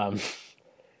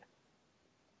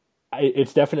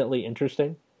 It's definitely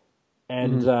interesting,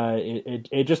 and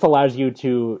it just allows you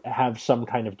to have some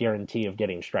kind of guarantee of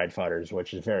getting Stride Fodders,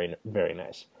 which is very, very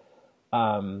nice.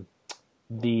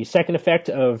 The second effect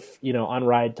of, on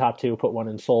ride, top 2, put 1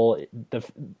 in soul.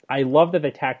 I love that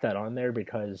they tacked that on there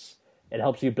because it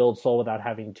helps you build soul without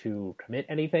having to commit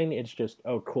anything. It's just,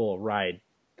 oh, cool, ride,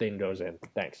 thing goes in.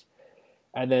 Thanks.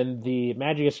 And then the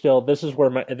Magia skill, this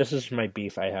is my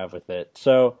beef I have with it.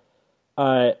 So,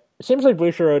 it seems like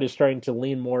Bushiroad is starting to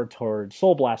lean more toward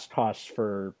Soul Blast costs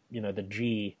for, the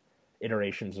G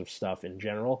iterations of stuff in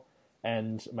general.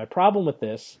 And my problem with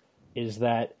this is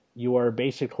that you are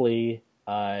basically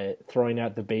throwing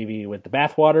out the baby with the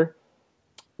bathwater.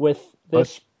 With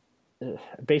this,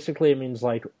 basically it means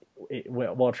like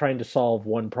while trying to solve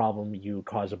one problem, you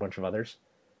cause a bunch of others.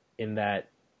 In that,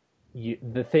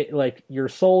 your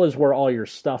soul is where all your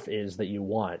stuff is that you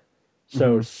want.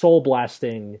 So soul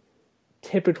blasting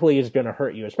typically is going to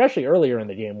hurt you, especially earlier in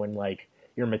the game when like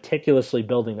you're meticulously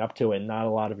building up to it and not a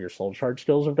lot of your soul charge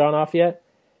skills have gone off yet.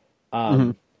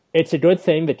 It's a good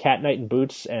thing that Cat Knight and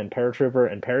Boots and Paratrooper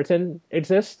and Periton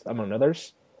exist, among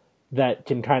others, that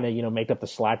can kind of, make up the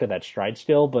slack of that stride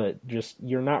skill, but just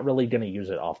you're not really going to use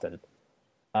it often.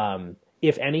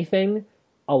 If anything,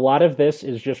 a lot of this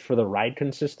is just for the ride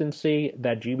consistency,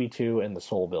 that GB2 and the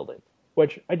soul building,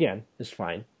 which, again, is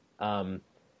fine.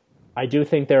 I do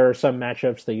think there are some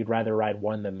matchups that you'd rather ride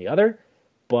one than the other,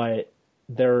 but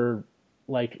they're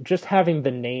like just having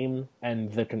the name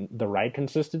and the ride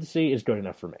consistency is good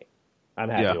enough for me. I'm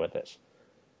happy with this.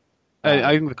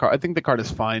 I think the card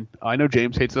is fine. I know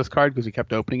James hates this card because he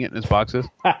kept opening it in his boxes.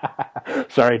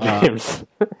 Sorry, James.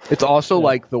 It's also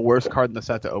like the worst card in the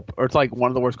set to open, or it's like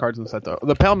one of the worst cards in the set to open.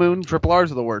 The Pale Moon Triple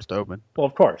R's are the worst to open. Well,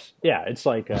 of course, yeah. It's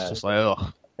like it's just like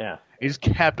ugh. Yeah. He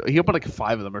opened like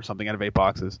 5 of them or something out of 8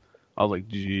 boxes. I was like,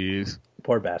 jeez.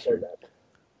 Poor bastard.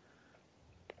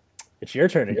 It's your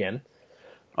turn again.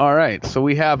 All right, so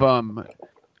we have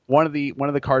one of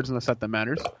the cards in the set that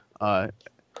matters.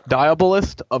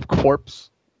 Diabolist of Corpse.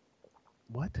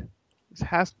 What? This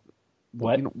has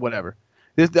what? Whatever.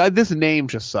 This name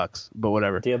just sucks, but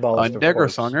whatever. Diabolist of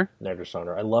Negrosonger.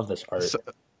 Negrosonger. I love this art.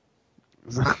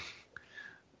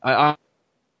 I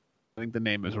think the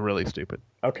name is really stupid.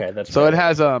 Okay, that's so. It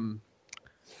has an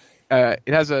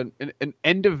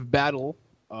end of battle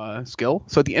skill.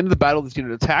 So at the end of the battle, this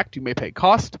unit attacked. You may pay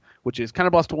cost, which is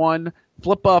Counterblast 1.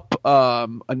 Flip up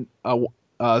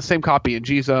same copy in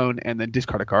G zone, and then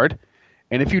discard a card.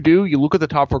 And if you do, you look at the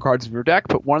top 4 cards of your deck,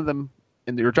 put one of them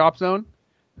in your drop zone,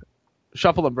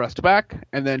 shuffle them rest to back,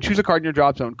 and then choose a card in your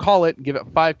drop zone, call it, and give it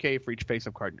 5k for each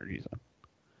face-up card in your G zone.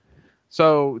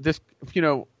 So this,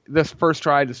 this first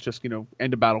stride is just,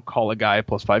 end of battle, call a guy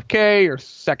plus 5k, or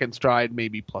second stride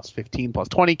maybe plus 15, plus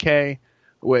 20k,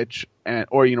 or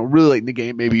really late in the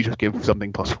game, maybe you just give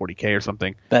something plus 40k or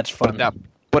something. That's fun.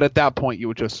 But at that point, you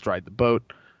would just stride the boat.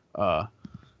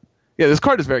 Yeah, this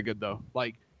card is very good though.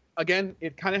 Like, again,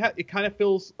 it kind of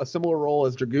fills a similar role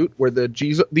as Dragoot, where the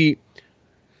G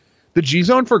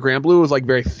zone for Granblue was like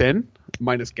very thin,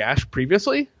 minus Gash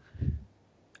previously.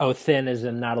 Oh, thin as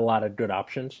in not a lot of good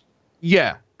options?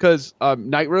 Yeah, because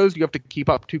Night Rose, you have to keep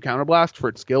up 2 Counterblast for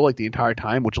its skill like the entire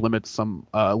time, which limits some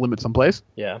plays.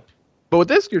 Yeah. But with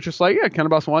this, you're just like,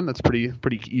 Counterblast 1, that's pretty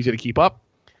easy to keep up.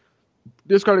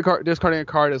 Discarding a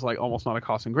card is like almost not a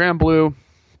cost in Granblue.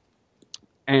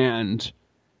 And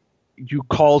you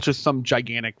call just some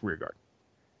gigantic rearguard.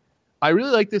 I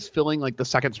really like this filling like the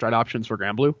second stride options for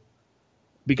Granblue,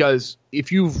 because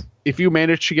if you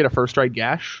manage to get a first stride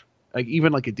gash, like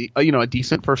even like a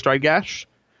decent first stride gash,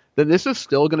 then this is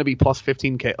still going to be plus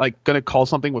 15k, like going to call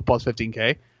something with plus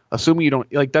 15k, assuming you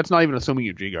don't like that's not even assuming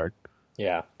you G guard.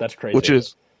 Yeah, that's crazy. Which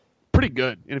is pretty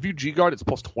good. And if you G guard, it's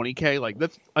plus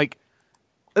 20k.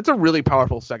 That's a really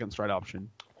powerful second stride option.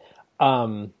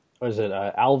 Was it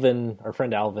Alvin, our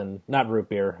friend Alvin, not Root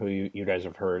Beer, who you guys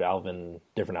have heard, Alvin,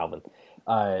 different Alvin,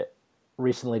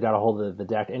 recently got a hold of the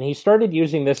deck, and he started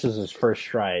using this as his first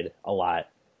stride a lot,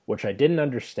 which I didn't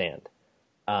understand,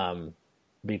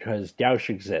 because Gauche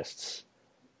exists.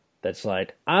 That's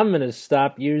like, I'm going to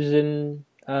stop using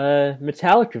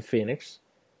Metallica Phoenix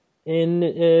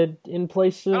in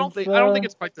place of... I don't think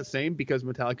it's quite the same, because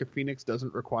Metallica Phoenix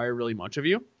doesn't require really much of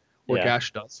you, where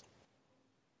Gash does.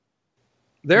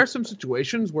 There are some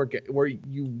situations where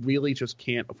you really just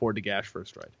can't afford to Gash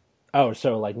first stride. Oh,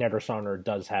 so like Netrosauner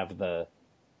does have the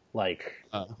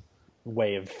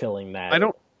way of filling that. I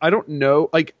don't know.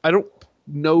 Like, I don't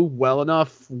know well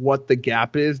enough what the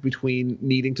gap is between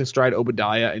needing to stride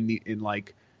Obadiah and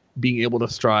like being able to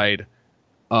stride.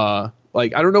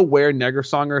 Like, I don't know where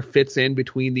Negrosonger fits in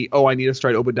between the I need to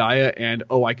stride Obadiah and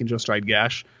I can just stride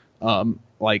Gash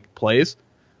like plays.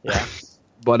 Yeah.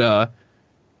 But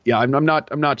yeah, I'm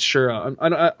not sure.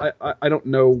 I don't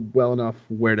know well enough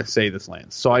where to say this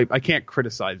lands, so I can't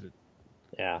criticize it.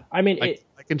 Yeah, I mean, I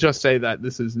can just say that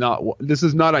it's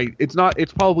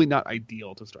probably not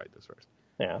ideal to stride this first.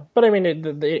 Yeah, but I mean,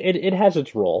 it has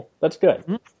its role. That's good.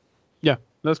 Mm-hmm. Yeah,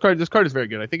 this card is very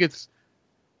good. I think it's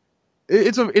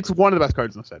one of the best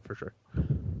cards in the set for sure.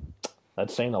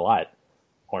 That's saying a lot,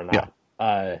 or not.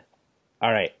 Yeah.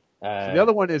 All right. So the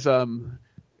other one is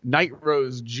Night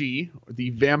Rose G, the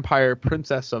Vampire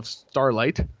Princess of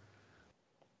Starlight.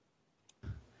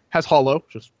 Has hollow.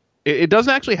 It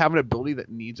doesn't actually have an ability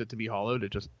that needs it to be hollowed.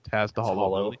 It just has the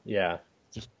hollow ability. Yeah.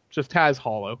 Just has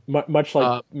hollow. Much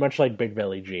like Big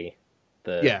Belly G.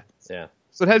 Yeah. Yeah.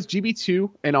 So it has GB2,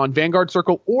 and on Vanguard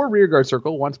Circle or Rearguard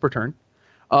Circle once per turn,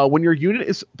 when your unit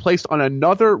is placed on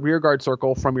another Rearguard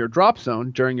Circle from your drop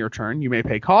zone during your turn, you may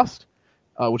pay cost.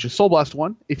 Which is Soul Blast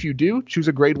 1. If you do, choose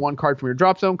a grade 1 card from your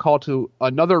drop zone, call to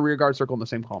another rearguard circle in the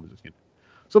same column as this unit.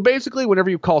 So basically, whenever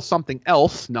you call something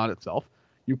else, not itself,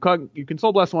 you can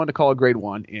Soul Blast 1 to call a grade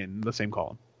 1 in the same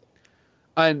column.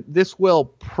 And this will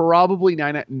probably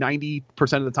 90%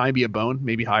 of the time be a bone,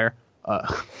 maybe higher.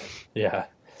 Yeah.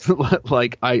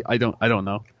 Like, I don't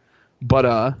know.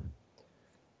 But,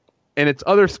 and its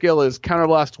other skill is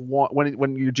Counterblast 1,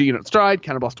 when you G unit stride,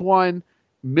 Counterblast 1,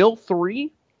 Mill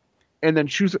 3, and then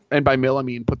choose, and by mill I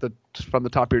mean put from the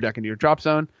top of your deck into your drop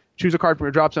zone. Choose a card from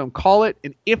your drop zone, call it,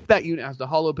 and if that unit has the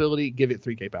hollow ability, give it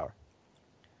 3k power.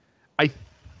 I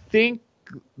think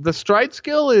the stride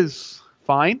skill is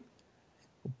fine,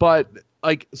 but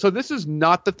so this is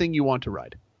not the thing you want to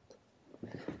ride,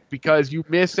 because you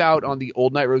miss out on the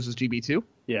old Night Rose's GB2.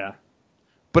 Yeah.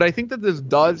 But I think that this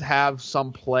does have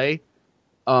some play,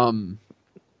 and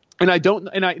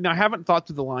I haven't thought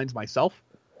through the lines myself.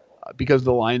 Because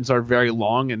the lines are very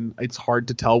long and it's hard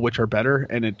to tell which are better,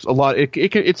 and it's a lot.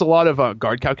 It's a lot of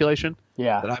guard calculation.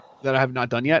 Yeah. That I have not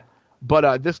done yet.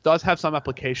 But this does have some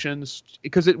applications,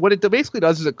 because what it basically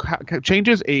does is it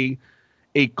changes a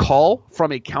call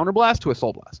from a counterblast to a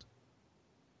soul blast.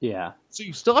 Yeah. So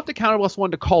you still have to counterblast 1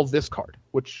 to call this card,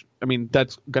 which I mean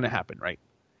that's going to happen, right?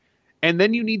 And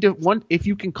then you need to if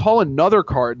you can call another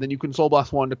card, then you can soul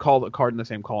blast 1 to call the card in the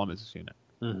same column as this unit.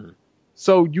 Mm-hmm.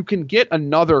 So you can get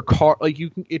another card,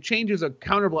 it changes a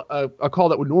call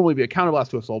that would normally be a counterblast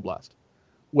to a soul blast,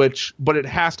 but it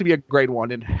has to be a grade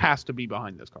 1 and it has to be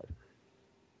behind this card.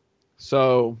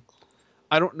 So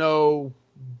I don't know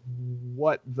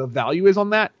what the value is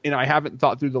on that, and I haven't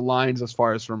thought through the lines as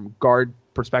far as from guard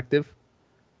perspective.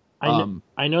 I know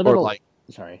that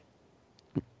sorry.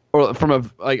 Or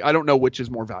from I don't know which is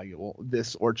more valuable,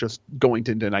 this or just going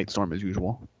into Nightstorm as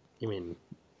usual. You mean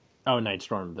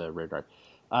Nightstorm, the rearguard.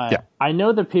 Yeah. I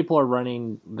know that people are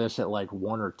running this at like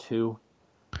 1 or 2.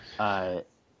 I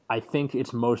think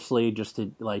it's mostly just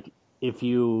to, like,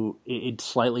 it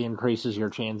slightly increases your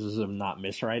chances of not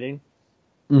miswriting.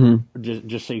 Mm-hmm.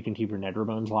 Just so you can keep your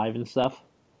Netrobones live and stuff.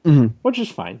 Mm-hmm. Which is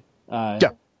fine. Yeah.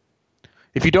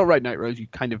 If you don't ride Night Rose, you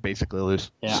kind of basically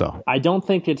lose. Yeah. So I don't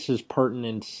think it's as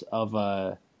pertinent of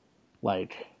a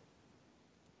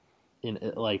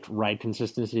ride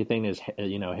consistency thing as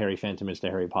Harry Phantom is to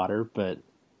Harry Potter, but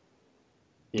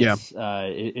it's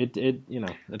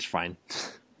it's fine.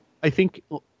 I think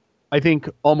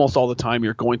almost all the time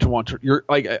you're going to want to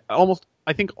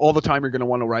I think all the time you're going to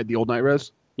want to ride the old Night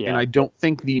Rose. Yeah. And I don't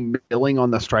think the milling on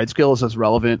the stride skill is as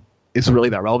relevant is really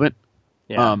that relevant.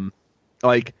 Yeah.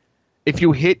 Like if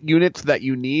you hit units that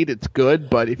you need, it's good,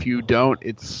 but if you don't,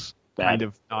 it's Bad. kind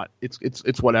of not.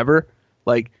 It's whatever.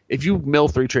 Like if you mill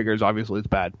 3 triggers, obviously it's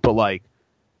bad. But like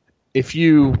if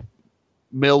you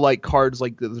mill like cards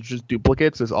like just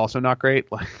duplicates, is also not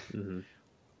great. Like,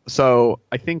 so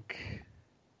I think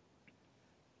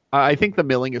the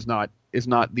milling is not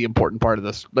the important part of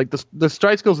this. Like the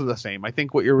stride skills are the same. I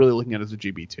think what you're really looking at is a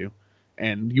GB2.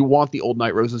 And you want the old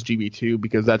Night Roses GB2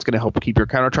 because that's going to help keep your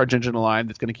counter charge engine alive.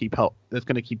 That's going to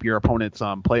keep your opponent's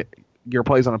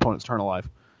plays on opponent's turn alive.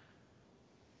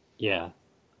 Yeah,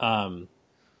 I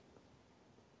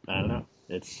don't know.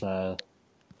 It's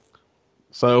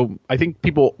so I think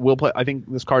people will play. I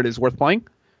think this card is worth playing,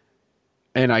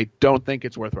 and I don't think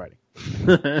it's worth writing.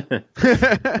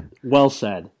 Well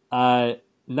said.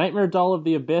 Nightmare Doll of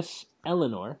the Abyss,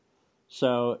 Eleanor.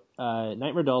 So,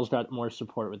 Nightmare Doll's got more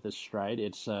support with this stride.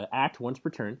 It's act once per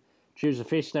turn. Choose a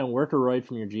face-down Workoroid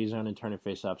from your G-Zone and turn it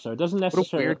face-up. So it doesn't necessarily...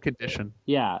 What a weird condition.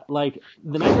 Yeah, like,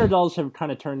 the Nightmare Dolls have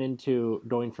kind of turned into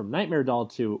going from Nightmare Doll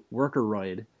to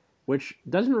Workoroid, which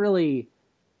doesn't really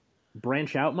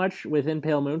branch out much within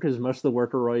Pale Moon, because most of the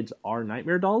Workoroids are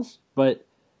Nightmare Dolls, but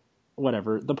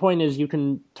whatever. The point is you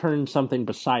can turn something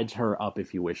besides her up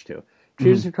if you wish to.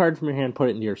 Choose a card from your hand, put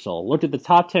it into your soul. Look at the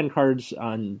top 10 cards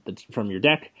from your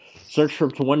deck. Search for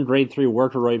one grade 3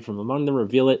 Workoroid from among them.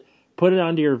 Reveal it. Put it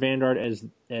onto your Vanguard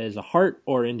as a heart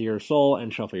or into your soul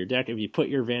and shuffle your deck. If you put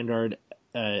your Vanguard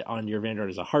on your Vanguard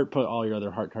as a heart, put all your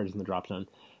other heart cards in the drop zone.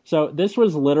 So this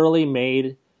was literally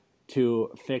made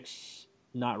to fix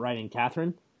not riding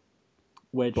Catherine.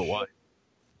 But why?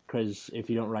 Because if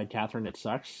you don't ride Catherine, it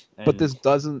sucks. But this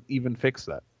doesn't even fix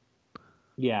that.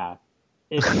 Yeah.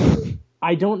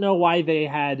 I don't know why they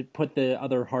had put the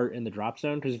other heart in the drop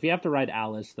zone, because if you have to ride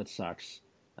Alice, that sucks.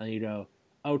 And you go,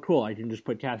 oh, cool, I can just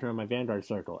put Catherine on my Vanguard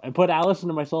circle. And put Alice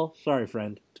into my soul? Sorry,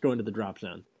 friend. It's going to the drop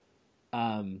zone.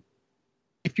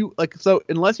 If you, so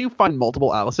unless you find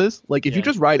multiple Alices, if you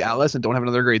just ride Alice and don't have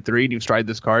another grade 3 and you stride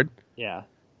this card. Yeah.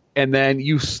 And then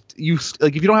if you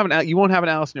don't have you won't have an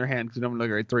Alice in your hand because you don't have another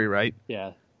grade 3, right?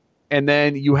 Yeah. And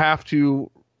then you have to,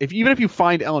 even if you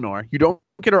find Eleanor, you don't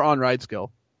get her on ride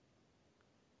skill.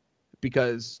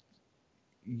 Because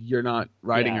you're not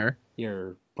riding her.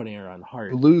 You're putting her on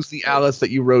heart. You lose the Alice that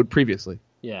you rode previously.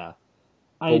 Yeah.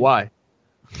 Why?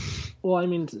 Well, I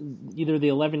mean, either the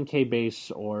 11K base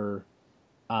or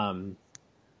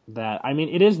that. I mean,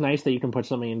 it is nice that you can put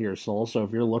something into your soul, so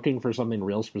if you're looking for something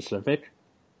real specific,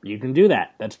 you can do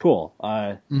that. That's cool.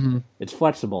 It's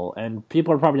flexible, and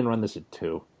people are probably going to run this at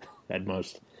 2 at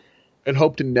most. And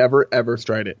hope to never, ever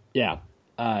stride it. Yeah.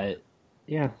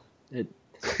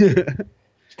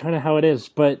 It's kind of how it is,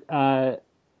 but I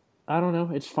don't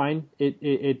know. It's fine.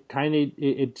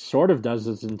 It sort of does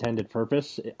its intended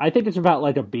purpose. I think it's about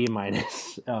like a B-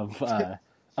 of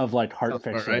like heart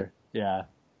fixer. Right.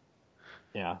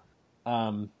 Yeah.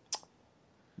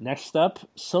 Next up,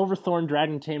 Silverthorn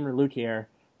Dragon Tamer Lukier.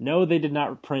 No, they did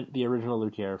not print the original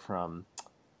Lukier from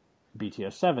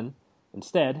BTS 7.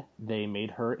 Instead, they made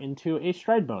her into a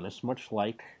stride bonus, much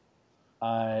like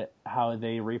how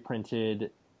they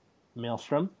reprinted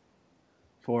Maelstrom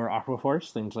for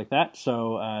Aquaforce, things like that.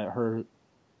 So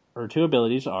her 2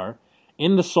 abilities are,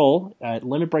 in the Soul, at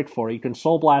Limit Break 4, you can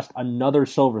Soul Blast another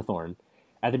Silverthorn.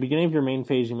 At the beginning of your main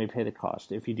phase, you may pay the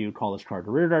cost. If you do, call this card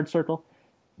to Rear Guard Circle.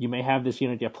 You may have this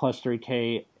unit get plus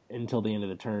 3k until the end of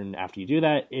the turn after you do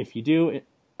that. If you do,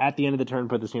 at the end of the turn,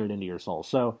 put this unit into your Soul.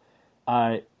 So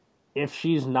if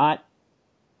she's not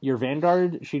your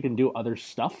Vanguard, she can do other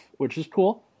stuff, which is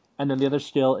cool. And then the other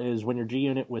skill is when your G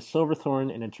unit with Silverthorn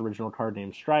and its original card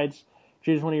name strides,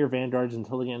 choose one of your Vanguards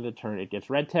until the end of the turn. It gets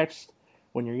red text.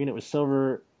 When your unit with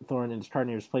Silverthorn and its card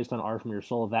name is placed on R from your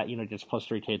soul, that unit gets plus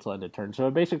 3k till end of turn. So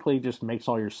it basically just makes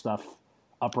all your stuff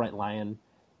Upright Lion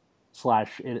 /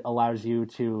 it allows you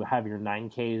to have your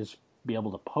 9ks be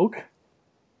able to poke.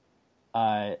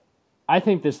 I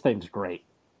think this thing's great.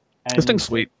 And this thing's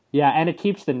sweet. Yeah, and it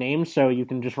keeps the name, so you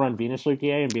can just run Venus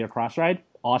Lukier and be a cross ride.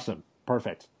 Awesome.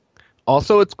 Perfect.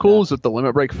 Also, it's cool is that the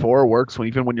Limit Break 4 works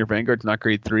even when your Vanguard's not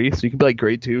grade 3, so you can be like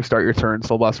grade 2, start your turn,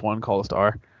 Soul Blast 1, call a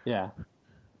star. Yeah.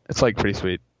 It's pretty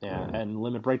sweet. Yeah, and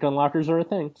Limit Break unlockers are a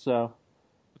thing, so...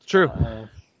 It's true. I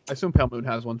assume Pale Moon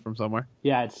has one from somewhere.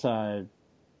 Yeah, it's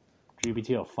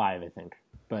GBT 05, I think.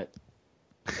 But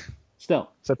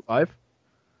still. Is that 5?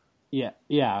 Yeah,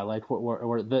 like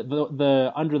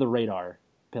the under the radar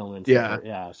Pale Moon.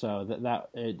 Yeah. So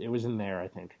it was in there, I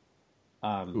think.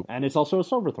 And it's also a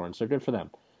Silverthorn, so good for them.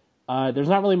 There's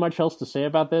not really much else to say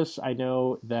about this. I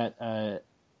know that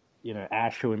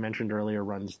Ash, who we mentioned earlier,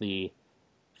 runs the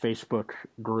Facebook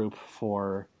group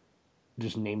for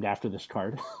just named after this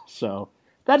card. So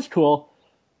that's cool.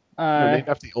 Named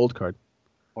after the old card.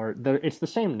 Or it's the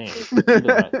same name.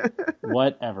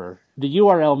 Whatever. The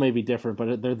URL may be different,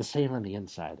 but they're the same on the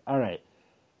inside. All right.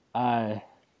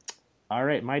 All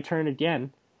right, my turn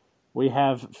again. We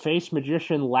have Face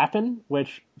Magician Lapin,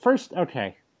 which, first,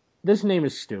 okay, this name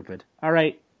is stupid. All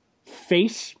right,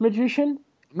 Face Magician?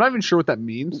 I'm not even sure what that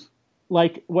means.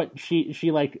 Like, what, she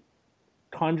like,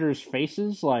 conjures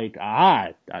faces? Like,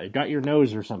 I got your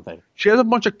nose or something. She has a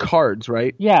bunch of cards,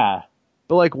 right? Yeah.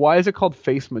 But, like, why is it called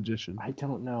Face Magician? I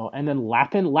don't know. And then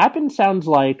Lapin? Lapin sounds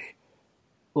like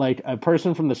a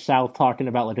person from the South talking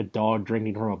about, like, a dog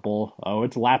drinking from a bowl. Oh,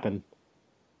 it's Lapin.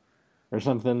 Or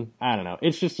something. I don't know.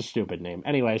 It's just a stupid name.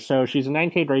 Anyway, so she's a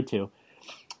 9K grade 2.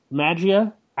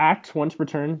 Magia, act once per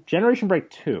turn. Generation Break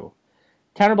 2.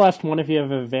 Counterblast 1 if you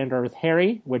have a Vanguard with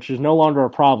Harry, which is no longer a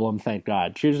problem, thank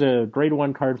God. Choose a grade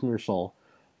 1 card from your soul.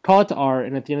 Call it to R,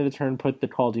 and at the end of the turn, put the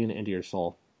called unit into your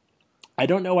soul. I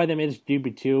don't know why they made this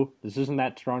GB2. This isn't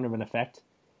that strong of an effect.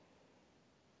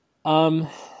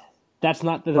 That's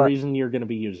not the reason you're going to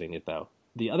be using it, though.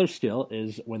 The other skill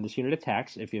is when this unit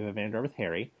attacks, if you have a Vanguard with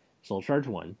Harry, Soul Charge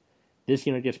 1. This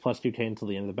unit gets plus 2k until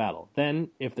the end of the battle. Then,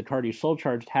 if the card you Soul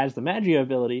Charged has the Magia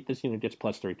ability, this unit gets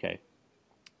plus 3k.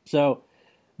 So,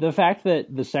 the fact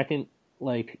that the second,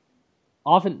 like,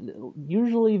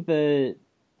 usually the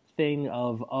thing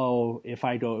of, oh, if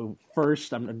I go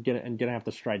first, I'm gonna have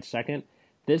to stride second.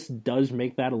 This does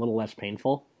make that a little less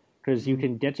painful, because you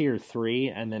can get to your 3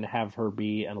 and then have her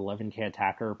be an 11k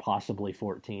attacker, possibly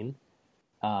 14.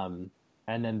 And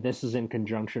then this is in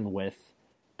conjunction with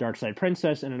Darkside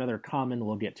Princess and another common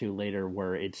we'll get to later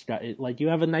where like you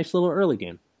have a nice little early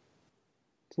game.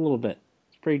 It's a little bit.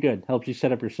 It's pretty good. Helps you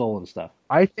set up your soul and stuff.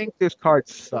 I think this card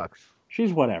sucks.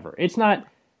 She's whatever. It's not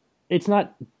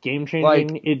game changing.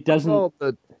 Like, it doesn't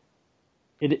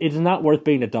it's not worth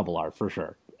being a double R for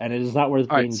sure. And it is not worth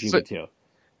being GB2. So,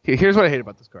 here's what I hate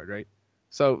about this card, right?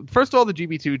 So first of all, the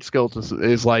GB2 skill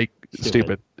is like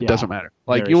stupid. It doesn't matter.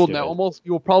 Like you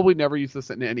will probably never use this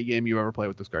in any game you ever play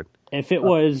with this card. If it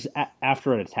was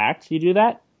after it attacks, you do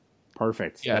that.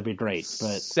 Perfect. Yeah. That'd be great.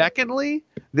 But secondly,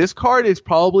 this card is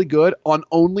probably good on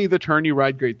only the turn you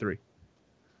ride grade 3.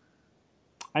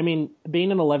 I mean,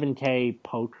 being an 11k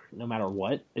poke, no matter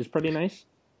what, is pretty nice.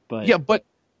 But yeah, but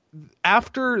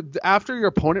after your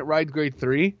opponent rides grade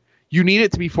 3, you need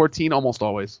it to be 14 almost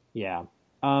always. Yeah.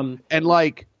 And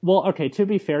like, well, okay. To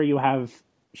be fair, you have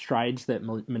strides that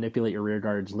manipulate your rear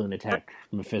guards, Lunatic,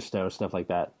 Mephisto, stuff like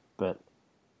that. But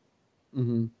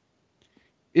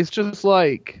it's just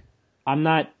like I'm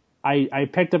not. I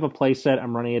picked up a playset.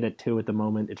 I'm running it at 2 at the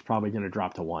moment. It's probably going to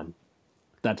drop to 1.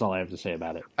 That's all I have to say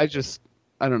about it. I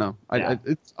don't know. Yeah.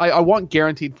 I want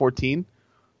guaranteed 14.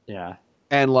 Yeah.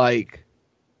 And like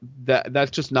that's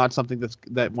just not something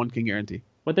that one can guarantee.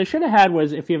 What they should have had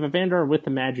was if you have a Vanguard with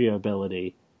the Magia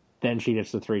ability, then she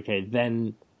gets the 3k.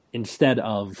 Then instead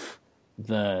of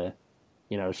the,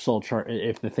 soul charge,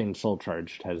 if the thing soul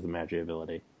charged has the Magia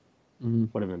ability,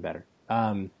 would have been better.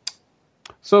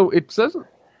 So it says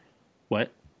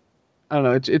what? I don't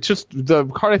know. It's just the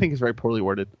card I think is very poorly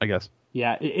worded, I guess.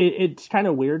 Yeah, it's kind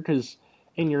of weird because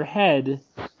in your head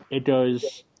it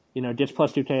goes, gets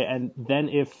plus 2k, and then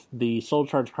if the soul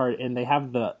charge card, and they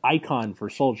have the icon for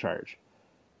soul charge.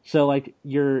 So, like,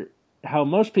 how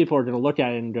most people are going to look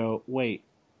at it and go, wait,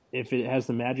 if it has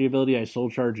the Magia ability, I soul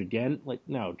charge again? Like,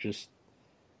 no, just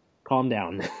calm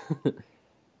down.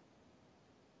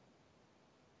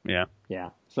 Yeah.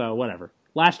 Yeah, so whatever.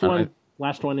 Last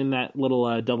one in that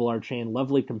little double R chain,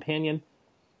 Lovely Companion.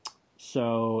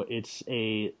 So, it's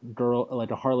a girl,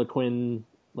 like a Harlequin,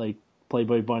 like,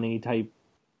 Playboy Bunny type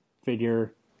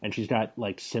figure, and she's got,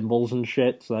 like, symbols and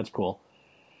shit, so that's cool.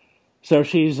 So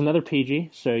she's another PG,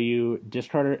 so you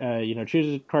discard her,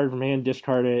 choose a card from hand,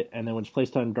 discard it, and then when it's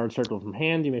placed on guard circle from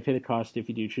hand, you may pay the cost if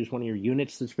you do choose one of your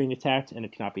units that's being attacked, and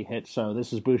it cannot be hit. So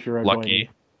this is Bushiroad. Lucky.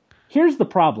 Here's the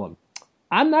problem.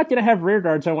 I'm not going to have rear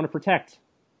guards I want to protect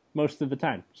most of the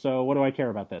time, so what do I care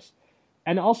about this?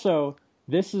 And also,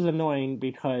 this is annoying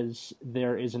because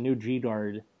there is a new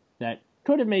G-Guard that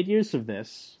could have made use of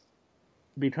this,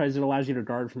 because it allows you to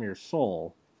guard from your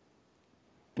soul,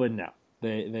 but no.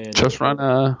 They just run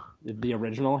the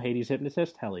original Hades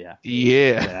Hypnotist. Hell yeah.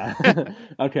 Yeah.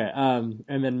 Okay. And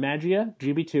then Magia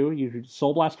GB2. You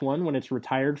Soul Blast 1 when it's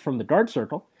retired from the guard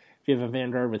circle. If you have a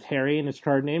Vanguard with Harry in its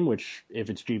card name, which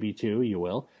if it's GB2 you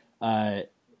will,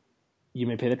 you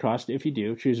may pay the cost. If you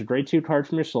do, choose a grade 2 card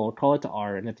from your soul, call it to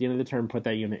R, and at the end of the turn put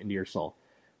that unit into your soul.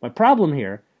 My problem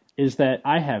here is that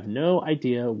I have no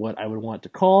idea what I would want to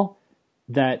call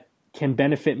that can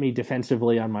benefit me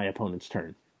defensively on my opponent's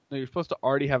turn. No, you're supposed to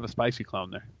already have a spicy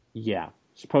clone there. Yeah,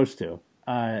 supposed to.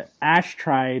 Ash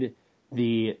tried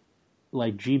the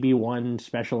like GB1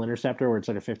 special interceptor where it's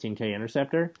like a 15K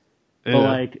interceptor.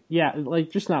 But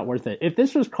just not worth it. If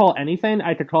this was Call Anything,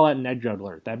 I could call out Ned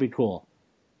Juggler. That'd be cool.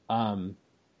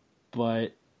 But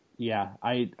yeah,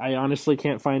 I honestly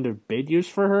can't find a big use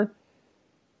for her.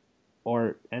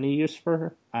 Or any use for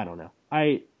her. I don't know.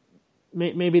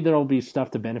 Maybe there'll be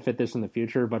stuff to benefit this in the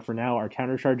future, but for now, our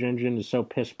countercharge engine is so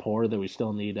piss poor that we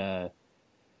still need a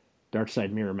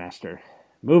Darkside Mirror Master.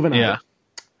 Moving on. Yeah.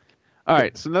 All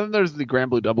right, so then there's the Grand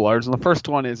Blue Double R's, and the first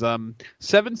one is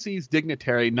 7 Seas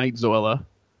Dignitary Knight Zoila,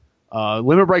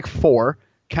 Limit Break 4,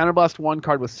 Counterblast 1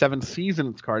 card with 7 Cs in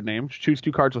its card name. Choose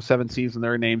 2 cards with 7 Cs in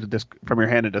their names from your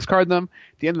hand and discard them.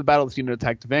 At the end of the battle, this unit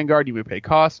attacks Vanguard. You may pay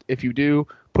cost. If you do,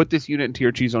 put this unit into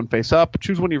your G-Zone face up.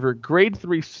 Choose one of your Grade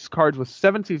 3 cards with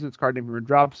 7 Cs in its card name from your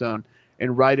drop zone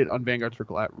and write it on Vanguard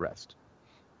Circle at rest.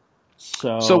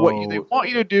 So what they want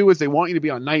you to do is they want you to be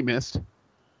on Night Mist.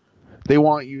 They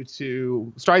want you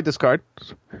to stride this card,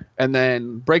 and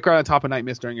then break right on top of Night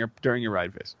Mist during your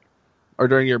ride phase, or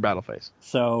during your battle phase.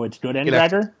 So it's good end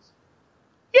dragger?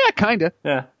 Yeah, kind of.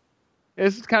 Yeah.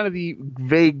 This is kind of the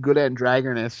vague good end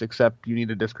draggerness, except you need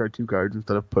to discard 2 cards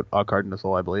instead of put a card in the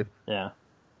soul, I believe. Yeah.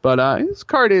 But this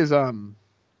card is, I mean,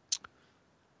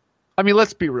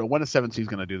 let's be real. When is 7C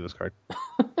going to do this card?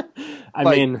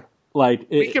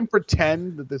 We can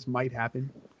pretend that this might happen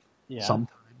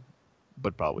sometime,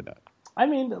 but probably not. I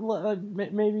mean,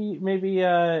 maybe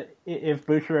if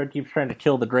Bushiroad keeps trying to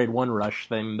kill the Grade 1 rush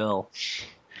thing,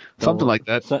 something like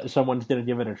that. Someone's going to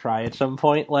give it a try at some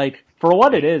point. Like, for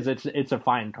what it is, it's a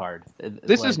fine card.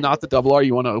 This is not the double R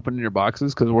you want to open in your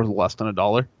boxes because it's worth less than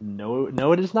 $1.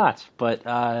 No, it is not.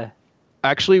 But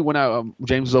actually, when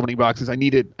James was opening boxes,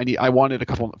 I wanted a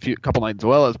couple Knight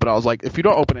Zoelas, but I was like, if you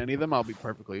don't open any of them, I'll be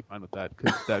perfectly fine with that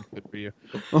because that's good for you.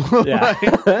 Yeah,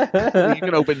 you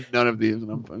can open none of these,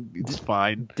 and it's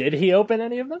fine. Did he open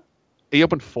any of them? He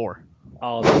opened 4.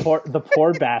 Oh, the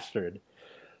poor bastard.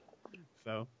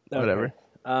 So whatever.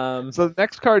 So the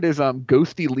next card is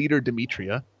Ghosty Leader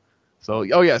Demetria. So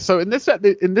so in this set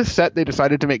they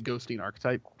decided to make Ghosty an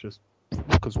archetype just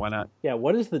because why not? Yeah,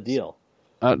 what is the deal?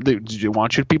 They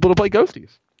want your people to play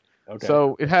Ghosties. Okay.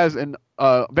 So it has an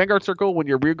Vanguard Circle. When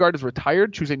your rear guard is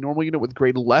retired, choose a normal unit with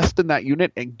grade less than that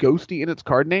unit and Ghosty in its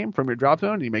card name from your drop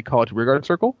zone, and you may call it rear guard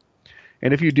circle.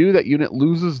 And if you do, that unit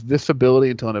loses this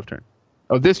ability until end of turn.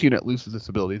 Oh, this unit loses this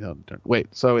ability until end of turn. Wait,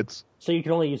 so you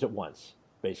can only use it once,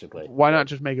 basically. Why not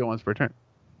just make it once per turn?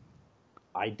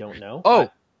 I don't know. Oh,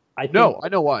 I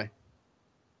know why.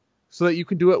 So that you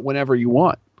can do it whenever you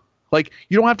want. Like,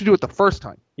 you don't have to do it the first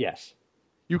time. Yes.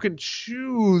 You can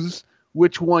choose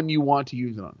which one you want to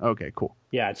use it on. Okay, cool.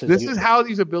 Yeah, this is how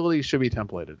these abilities should be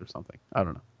templated or something. I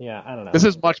don't know. Yeah, I don't know. This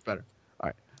is much better. All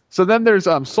right. So then there's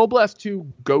Soul Blast 2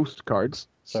 Ghost cards.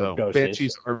 So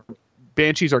Banshees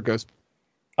are Ghost.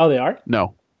 Oh, they are?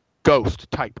 No.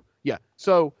 Ghost type. Yeah.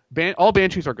 So all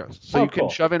Banshees are Ghosts. So you can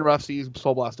shove in Rough Seas,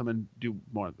 Soul Blast them, and do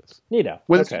more of this. Neato.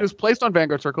 When it is placed on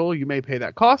Vanguard Circle, you may pay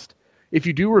that cost. If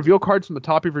you do, reveal cards from the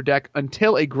top of your deck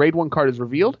until a Grade 1 card is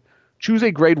revealed. Choose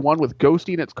a Grade 1 with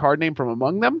Ghosty in its card name from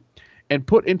among them, and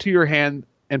put it into your hand,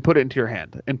 and put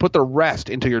the rest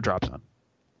into your drop zone.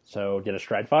 So get a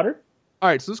Stride Fodder? All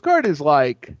right, so this card is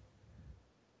like,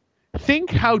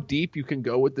 think how deep you can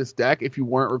go with this deck if you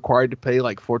weren't required to pay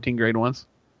like 14 Grade 1s.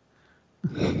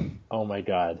 Oh my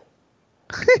god.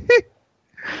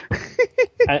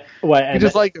 You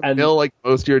just mill like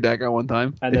most of your deck at one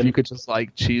time, and if you could just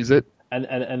like cheese it.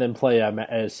 And then play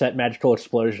a set Magical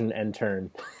Explosion end turn.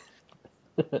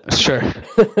 Sure.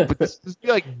 But this would be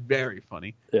like very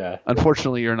funny. Yeah.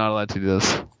 Unfortunately, you're not allowed to do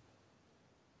this.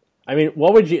 I mean,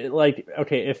 what would you like?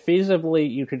 Okay, if feasibly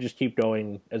you could just keep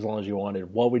going as long as you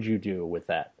wanted, what would you do with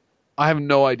that? I have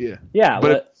no idea. Yeah,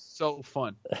 but it's so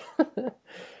fun.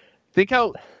 Think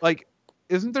how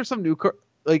isn't there some new card?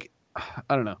 Like,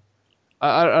 I don't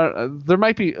know. There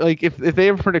might be if they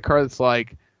ever print a card that's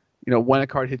like, when a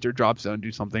card hits your drop zone,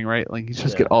 do something, right? Like, you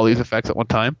just get all these effects at one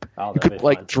time. Oh, you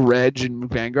could Dredge and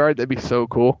Vanguard. That'd be so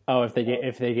cool. Oh, if they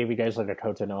gave you guys like a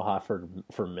Kotonoha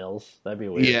for mills, that'd be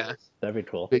weird. Yeah, that'd be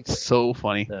cool. It's so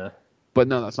funny. Yeah. But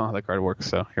no, that's not how that card works.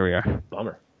 So here we are.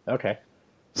 Bummer. Okay.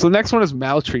 So the next one is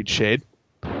Maltreat Shade.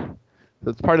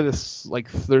 That's part of this.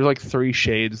 There's 3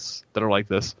 shades that are like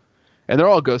this, and they're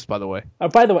all ghosts, by the way.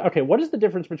 By the way, okay, what is the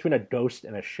difference between a ghost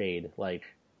and a shade? Like,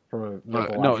 from a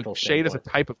mythological shade is a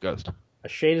type of ghost. A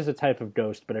shade is a type of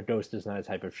ghost, but a ghost is not a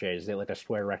type of shade. Is it like a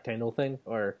square rectangle thing,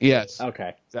 or? Yes.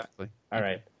 Okay. Exactly. All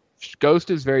right. Ghost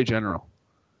is very general.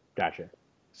 Gotcha.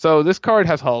 So this card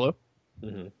has Hollow.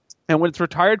 Mm-hmm. And when it's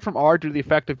retired from R due to the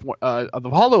effect of the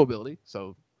hollow ability,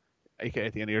 so aka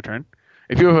at the end of your turn,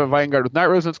 if you have a Vanguard with Night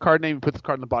Resonance card name, you put this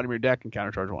card in the bottom of your deck and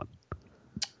countercharge 1.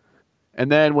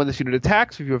 And then when this unit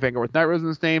attacks, if you have a Vanguard with Night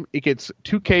Resonance name, it gets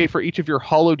 2k for each of your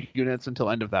hollowed units until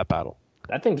end of that battle.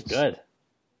 That thing's good.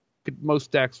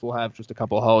 Most decks will have just a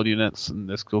couple of hollowed units, and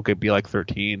this will be like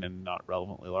 13 and not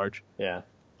relevantly large. Yeah.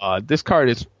 This card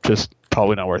is just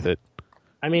probably not worth it.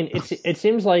 I mean, it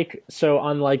seems like, so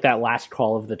on like that last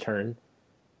call of the turn,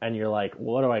 and you're like,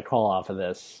 what do I call off of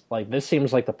this? Like, this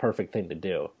seems like the perfect thing to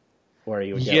do, where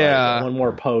you would get like one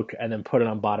more poke and then put it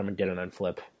on bottom and get an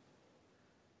unflip.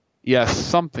 Yeah,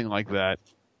 something like that.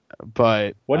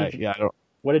 But what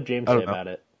did James say about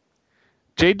it?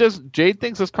 Jade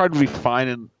thinks this card would be fine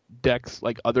in decks,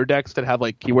 like other decks that have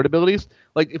like keyword abilities.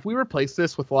 Like if we replace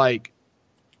this with like,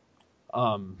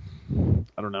 I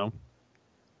don't know,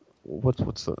 what's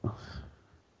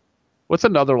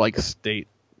another like state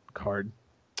card?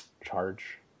 Charge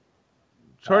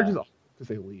is because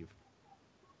they leave.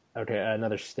 Okay,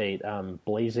 another state.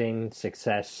 Blazing,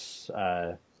 success.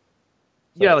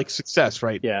 Yeah, like success,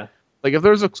 right? Yeah. Like if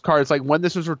there's a card, it's like when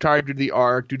this is retired due to the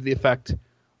R, due to the effect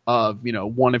of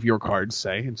one of your cards,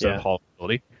 say instead of Hall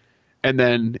ability, and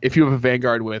then if you have a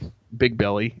Vanguard with Big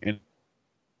Belly and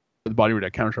the body of your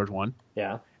deck, countercharge 1.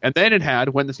 Yeah. And then it had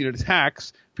when this unit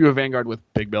attacks, if you have a Vanguard with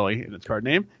Big Belly in its card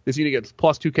name, this unit gets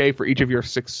plus 2k for each of your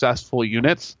successful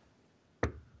units.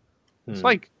 It's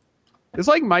like this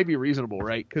might be reasonable,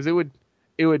 right? Because it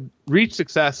would reach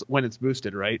success when it's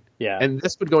boosted, right? Yeah. And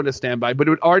this would go into standby, but it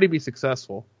would already be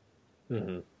successful.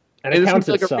 Mm-hmm. And it counts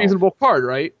like a reasonable card,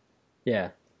 right? Yeah.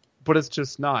 But it's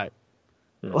just not.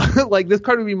 Like this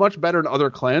card would be much better in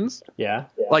other clans. Yeah.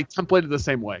 Like templated the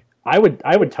same way. I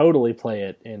would totally play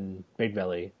it in Big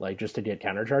Belly, like just to get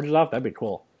counter charges off. That'd be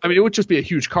cool. I mean, it would just be a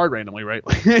huge card randomly, right?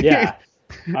 Yeah.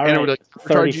 And it would like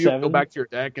charge you, go back to your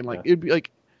deck, and like it'd be like,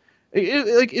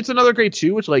 it's another grade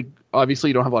 2, which like obviously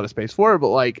you don't have a lot of space for, but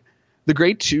like the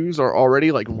grade 2s are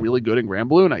already like really good in Grand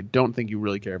Blue, and I don't think you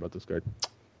really care about this card.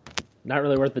 Not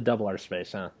really worth the double R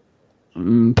space, huh?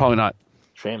 Probably not.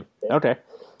 Shame. Okay.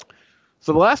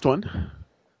 So the last one,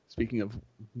 speaking of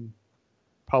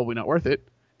probably not worth it,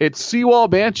 it's Seawall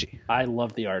Banshee. I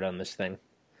love the art on this thing.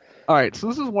 All right, so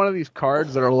this is one of these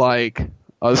cards that are like,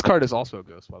 this card is also a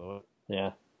ghost, by the way.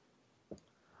 Yeah.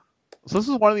 So this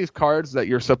is one of these cards that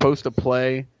you're supposed to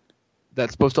play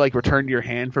that's supposed to like return to your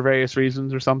hand for various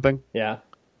reasons or something. Yeah.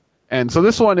 And so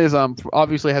this one is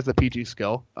obviously has the PG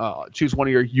skill. Choose one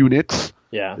of your units.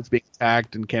 Yeah. It's being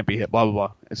attacked and can't be hit. Blah blah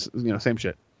blah. It's same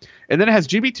shit. And then it has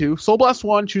GB2. Soul Blast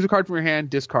 1. Choose a card from your hand.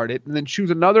 Discard it, and then choose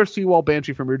another Seawall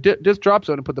Banshee from your drop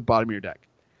zone and put the bottom of your deck.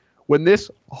 When this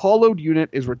hollowed unit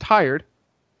is retired,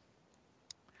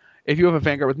 if you have a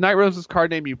Vanguard with Night Rose's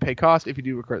card name, you pay cost. If you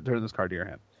do, return this card to your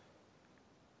hand.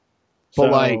 So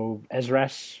like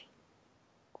Ezreal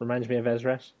reminds me of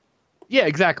Ezreal. Yeah,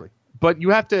 exactly. But you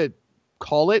have to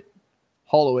call it,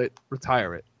 hollow it,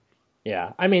 retire it.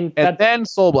 Yeah, I mean, and then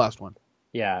Soul Blast 1.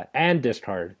 Yeah, and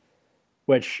discard.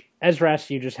 Which Ezreal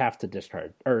you just have to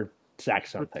discard or sack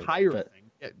something. Retire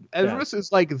thing. Ezreal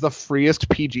is like the freest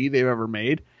PG they've ever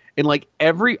made, and like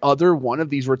every other one of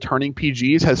these returning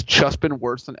PGs has just been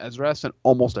worse than Ezreal in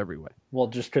almost every way. Well,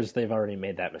 just because they've already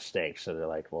made that mistake, so they're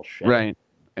like, well, shit. Right.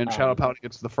 And Shadow Paladin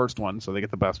gets the first one, so they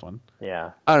get the best one.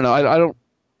 Yeah. I don't know. I don't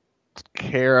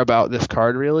care about this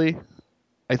card really.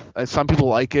 Some people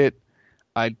like it.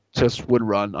 I just would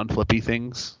run on flippy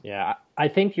things. Yeah, I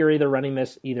think you're either running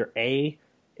this A,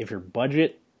 if you're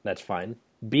budget, that's fine.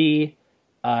 B,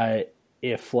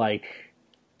 if like,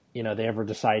 they ever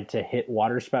decide to hit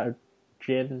Water Spout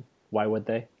Jhin, why would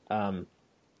they? But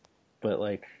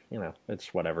like,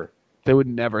 it's whatever. They would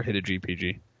never hit a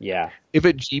GPG. Yeah. If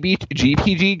a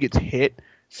GPG gets hit,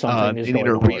 they need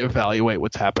to reevaluate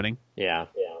what's happening. Yeah.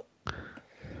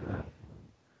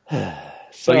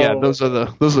 So yeah, those are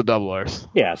the double Rs.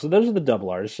 Yeah, so those are the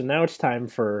double Rs. So now it's time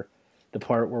for the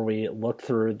part where we look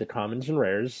through the commons and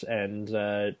rares and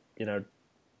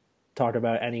talk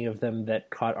about any of them that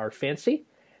caught our fancy,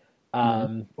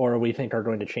 or we think are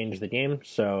going to change the game.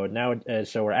 So now,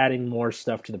 so we're adding more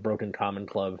stuff to the Broken Common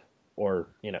Club, or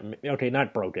okay,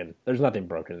 not broken. There's nothing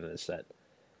broken in this set,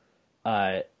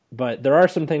 but there are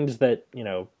some things that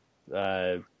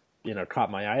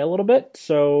caught my eye a little bit.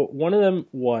 So one of them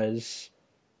was.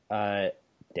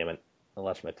 Damn it, I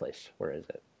lost my place. Where is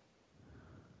it?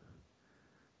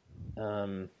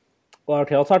 Well,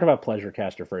 okay, I'll talk about Pleasure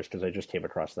Caster first because I just came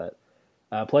across that.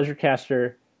 Pleasure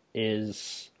Caster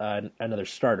is another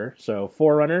starter, so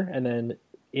Forerunner, and then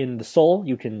in the Soul,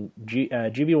 you can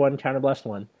GB1, Counterblast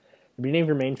 1. At the beginning of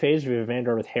your main phase, you have a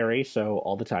Vanguard with Harry, so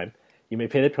all the time. You may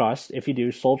pay the cost. If you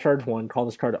do, Soul Charge 1, call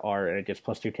this card R, and it gets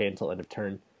plus 2k until end of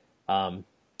turn.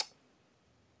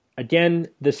 Again,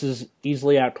 this is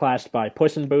easily outclassed by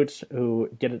Puss in Boots, who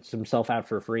gets himself out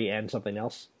for free and something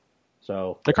else.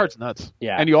 So the card's nuts.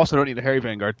 Yeah. And you also don't need a Harry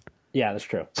Vanguard. Yeah, that's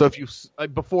true. So if you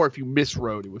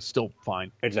misrode, it was still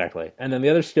fine. Exactly. And then the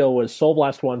other skill was Soul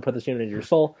Blast 1, put this unit into your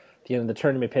soul. At the end of the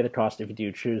turn, you may pay the cost. If you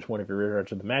do, choose one of your rear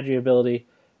guards with the Magi ability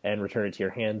and return it to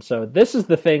your hand. So this is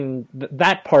the thing,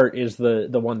 that part is the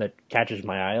one that catches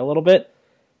my eye a little bit.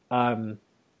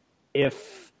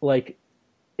 If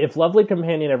Lovely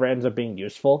Companion ever ends up being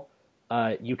useful,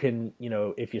 you can,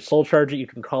 if you Soul Charge it, you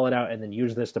can call it out and then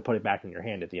use this to put it back in your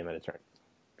hand at the end of the turn.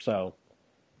 So,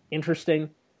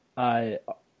 interesting. A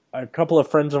couple of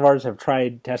friends of ours have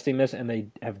tried testing this, and they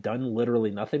have done literally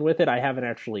nothing with it. I haven't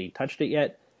actually touched it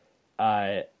yet.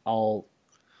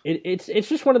 It's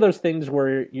just one of those things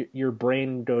where your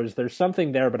brain goes, "There's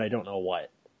something there, but I don't know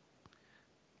what."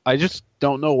 I just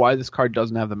don't know why this card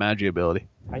doesn't have the Magi ability.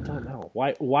 I don't know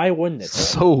why wouldn't it?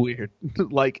 So weird.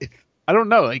 I don't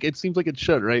know. It seems like it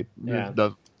should, right? Yeah. It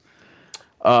doesn't.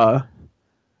 I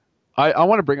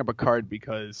want to bring up a card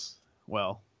because,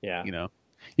 well, yeah.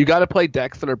 You got to play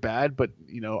decks that are bad, but,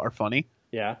 are funny.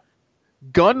 Yeah.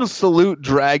 Gun Salute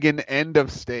Dragon, end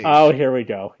of stage. Oh, here we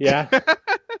go. Yeah.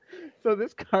 So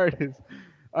this card is...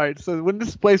 All right, so when this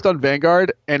is placed on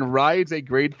Vanguard and rides a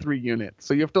grade 3 unit,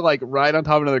 so you have to, ride on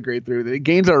top of another grade 3. It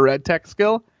gains a red tech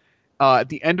skill. At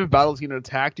the end of battles unit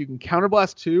attacked, you can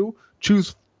counterblast 2,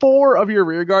 choose 4 of your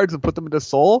rear guards and put them into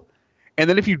Soul. And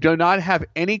then if you do not have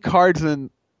any cards in...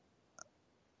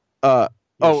 sorry.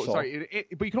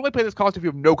 But you can only play this cost if you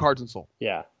have no cards in Soul.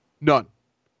 Yeah. None.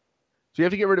 So you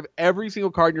have to get rid of every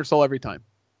single card in your Soul every time.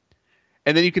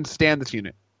 And then you can stand this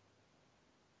unit.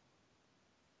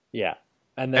 Yeah.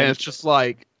 And it's just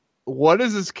what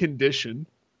is this condition?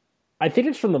 I think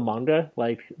it's from the manga.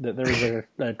 There was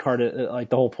a card, the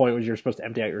whole point was you're supposed to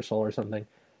empty out your Soul or something.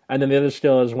 And then the other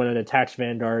skill is when it attacks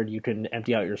Vanguard, you can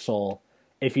empty out your Soul.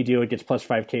 If you do, it gets plus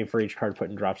 5k for each card put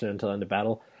and drops it until end of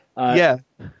battle. Yeah.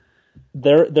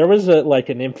 There was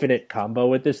an infinite combo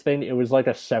with this thing. It was like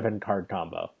a 7-card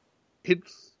combo.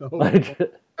 It's so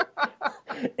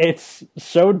it's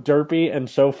so derpy and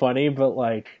so funny, but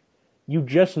you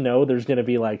just know there's gonna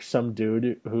be some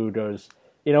dude who goes,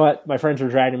 you know what, my friends are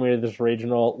dragging me to this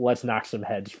regional, let's knock some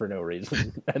heads for no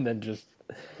reason. And then just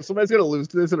somebody's gonna lose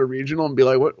to this at a regional and be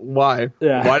like, what, why?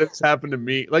 Yeah. Why did this happen to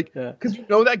me? Because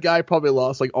that guy probably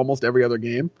lost almost every other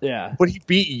game. Yeah. But he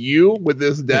beat you with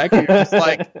this deck. You're just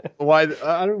why?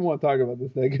 I don't want to talk about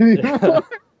this deck anymore.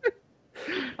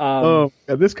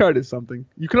 This card is something.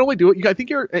 You can only do it. I think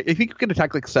you can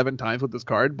attack 7 times with this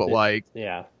card, but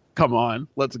yeah. Come on,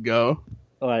 let's go.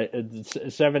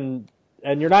 It's 7,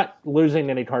 and you're not losing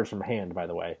any cards from hand, by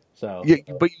the way. So yeah,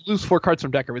 but you lose 4 cards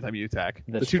from deck every time you attack.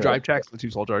 That's the 2 true. drive checks and the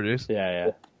 2 Soul Charges.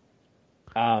 Yeah.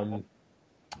 All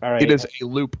right. It is a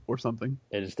loop or something.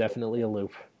 It is definitely a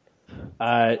loop.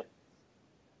 I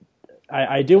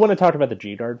do want to talk about the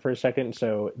G Guard for a second.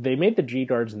 So they made the G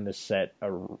Guards in this set a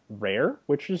rare,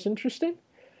 which is interesting.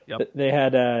 Yep. They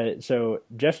had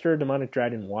Jester, Demonic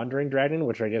Dragon, Wandering Dragon,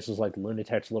 which I guess is like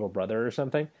Lunatech's little brother or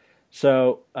something.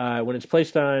 So when it's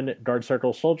placed on Guard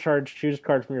Circle, Soul Charge, choose a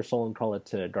card from your soul and call it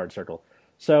to Guard Circle.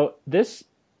 So this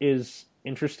is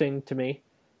interesting to me.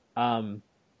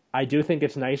 I do think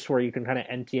it's nice where you can kind of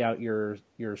empty out your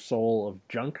soul of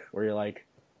junk, where you're like,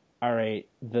 all right,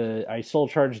 I Soul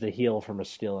Charge the heal from a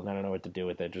skill and I don't know what to do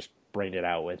with it. Just bring it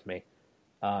out with me.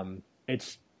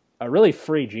 It's a really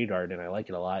free G-Guard, and I like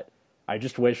it a lot. I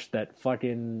just wish that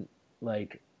fucking,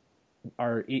 either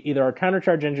our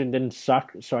countercharge engine didn't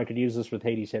suck, so I could use this with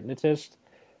Hades Hypnotist,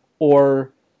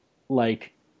 or,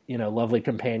 Lovely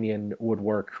Companion would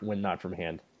work when not from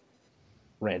hand.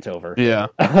 Rant over. Yeah.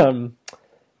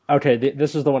 Okay,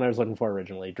 this is the one I was looking for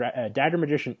originally. Dagger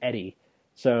Magician Eddie.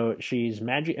 So she's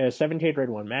 17 grade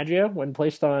 1 Magia. When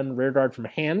placed on rear guard from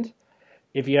hand,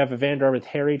 if you have a Vanguard with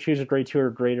Harry, choose a grade 2 or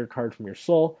greater card from your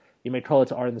soul. You may call it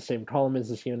to R in the same column as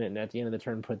this unit, and at the end of the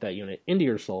turn, put that unit into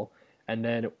your soul. And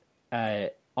then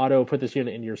auto put this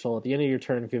unit into your soul. At the end of your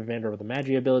turn, if you have a Vanguard with a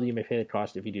Magia ability, you may pay the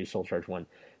cost if you do Soul Charge 1.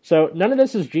 So none of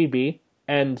this is GB,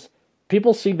 and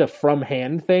people see the from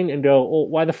hand thing and go, well,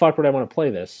 why the fuck would I want to play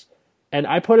this? And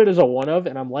I put it as a one of,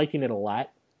 and I'm liking it a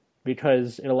lot,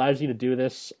 because it allows you to do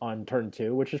this on turn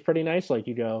 2, which is pretty nice.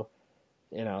 You go,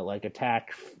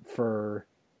 attack for,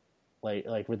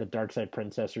 with the Dark Side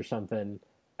Princess or something,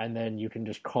 and then you can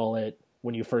just call it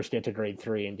when you first get to grade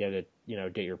 3 and get it,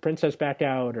 get your princess back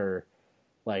out, or,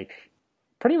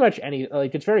 pretty much any,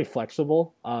 it's very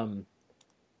flexible.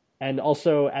 And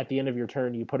also, at the end of your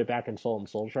turn, you put it back in Soul and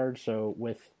Soul Charge, so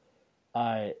with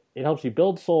It helps you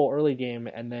build soul early game,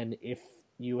 and then if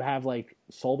you have like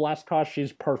Soul Blast cost,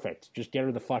 she's perfect. Just get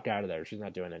her the fuck out of there. She's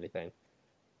not doing anything.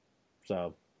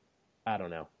 So, I don't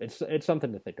know. It's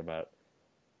something to think about.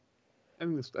 I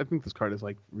think this card is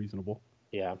like reasonable.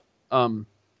 Yeah. One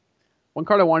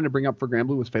card I wanted to bring up for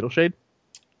Granblue was Fatal Shade.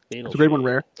 It's a grade 1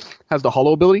 rare. Has the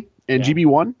Hollow ability and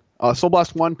GB1. Soul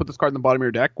Blast 1, put this card in the bottom of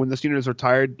your deck. When this unit is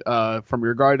retired from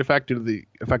your guard effect due to the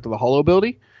effect of the Hollow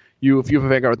ability, if you have a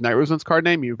Vanguard with Night Resonance card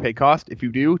name, you pay cost. If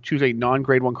you do, choose a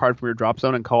non-grade 1 card from your drop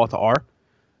zone and call it to R.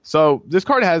 So this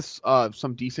card has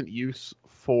some decent use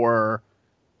for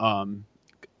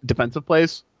defensive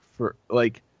plays.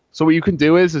 So what you can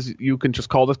do is you can just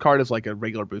call this card as like a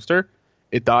regular booster.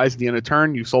 It dies at the end of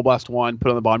turn. You Soul Blast 1, put it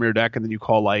on the bottom of your deck, and then you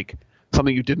call like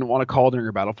something you didn't want to call during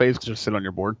your battle phase to just sit on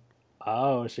your board.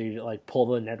 Oh, so you like pull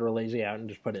the Netralazy out and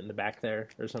just put it in the back there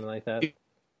or something like that?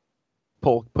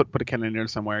 Put a cannon in there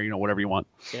somewhere, whatever you want.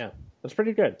 Yeah, that's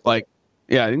pretty good. I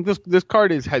think this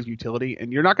card has utility,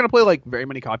 and you're not going to play like very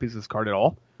many copies of this card at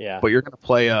all. Yeah. But you're going to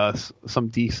play some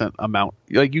decent amount.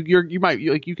 Like you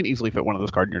can easily fit one of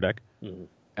those cards in your deck. Mm-hmm.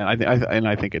 And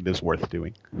I think it is worth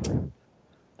doing.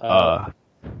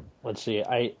 Let's see.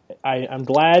 I'm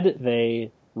glad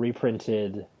they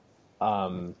reprinted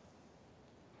not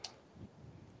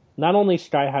only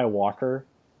Sky High Walker,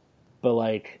 but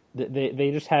like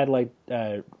they just had like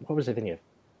what was I thinking of?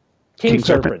 King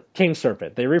Serpent. King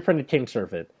Serpent. They reprinted King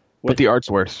Serpent. But the art's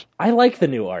worse. I like the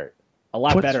new art a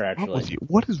lot better actually.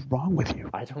 What is wrong with you?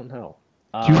 I don't know.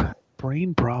 You have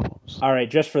brain problems. All right,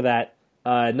 just for that,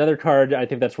 another card I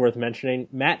think that's worth mentioning: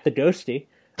 Matt the Ghosty.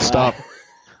 Stop.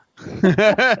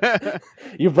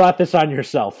 You brought this on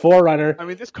yourself. Forerunner. I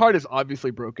mean, this card is obviously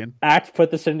broken. Act,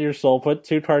 put this into your soul. Put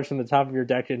 2 cards from the top of your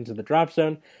deck into the drop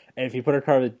zone. And if you put a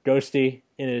card with Ghosty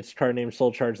in its card name,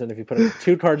 soul charge. Then if you put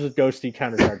 2 cards with Ghosty,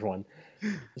 counter charge 1.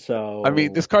 So I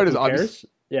mean, this card is obvious.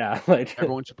 Yeah, like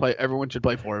everyone should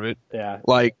play 4 of it. Yeah.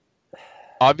 Like,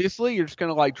 obviously, you're just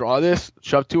gonna like draw this,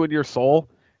 shove 2 into your soul,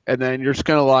 and then you're just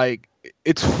gonna like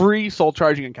it's free soul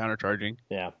charging and counter charging.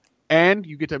 Yeah. And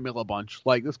you get to mill a bunch.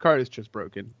 Like, this card is just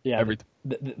broken. Yeah. Everything.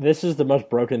 This is the most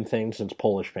broken thing since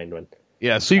Polish Penguin.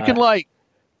 Yeah, so you can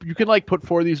put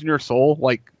 4 of these in your soul,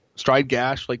 like Stride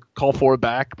Gash, like call 4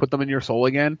 back, put them in your soul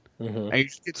again, and you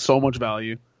just get so much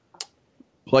value.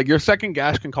 Like, your second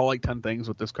Gash can call like 10 things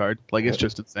with this card. Like, it's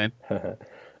just insane.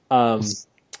 I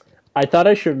thought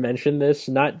I should mention this,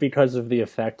 not because of the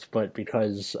effect, but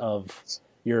because of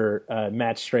your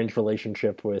Matt's strange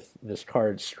relationship with this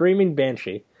card. Screaming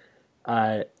Banshee.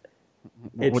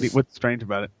 What's strange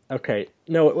about it? Okay,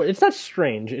 no, it's not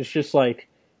strange. It's just like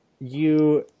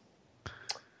you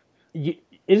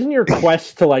isn't your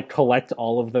quest to like collect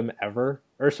all of them ever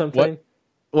or something?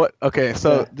 What? Okay,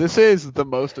 so this is the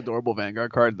most adorable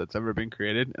Vanguard card that's ever been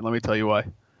created, and let me tell you why.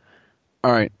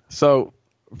 All right, so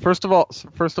first of all,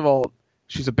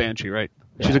 she's a banshee, right?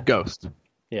 Yeah. She's a ghost.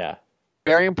 Yeah.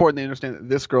 Very important to understand that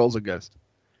this girl's a ghost.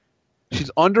 She's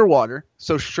underwater,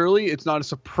 so surely it's not a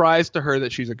surprise to her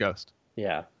that she's a ghost.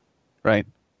 Yeah. Right?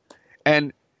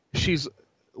 And she's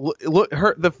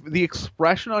the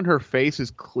expression on her face is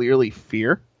clearly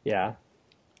fear. Yeah.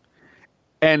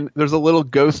 And there's a little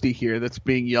ghosty here that's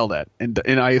being yelled at, and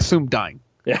I assume dying.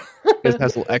 Yeah. It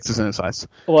has little X's in its eyes.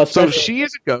 Well, so she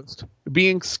is a ghost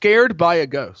being scared by a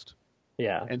ghost.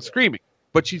 Yeah. And screaming.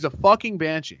 But she's a fucking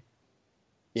banshee.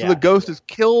 So the ghost is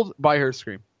killed by her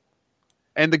scream.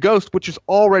 And the ghost, which is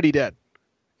already dead,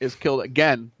 is killed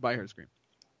again by her scream.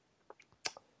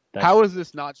 How is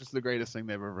this not just the greatest thing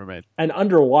they've ever made? And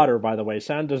underwater, by the way,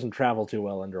 sound doesn't travel too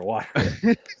well underwater.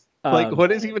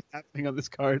 What is even happening on this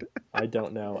card? I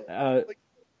don't know.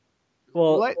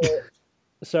 What?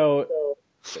 So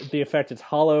the effect is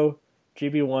hollow.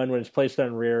 GB1, when it's placed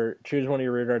on rear, choose one of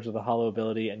your rear guards with a hollow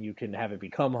ability, and you can have it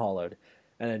become hollowed.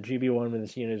 And then GB1, when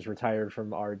this unit is retired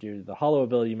from R due to the hollow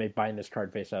ability, you may bind this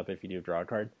card face up if you do draw a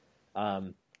card.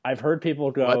 I've heard people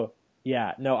go, what?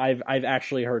 Yeah, no, I've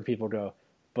actually heard people go,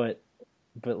 but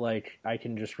like I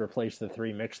can just replace the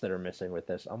 3 mix that are missing with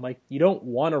this. I'm like, you don't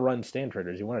want to run stand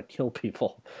traders, you want to kill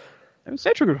people. I mean,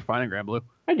 stand traders are fine in Granblue.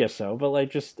 I guess so, but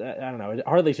like, just I don't know, it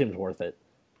hardly seems worth it.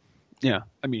 Yeah,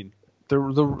 I mean,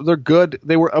 they're good.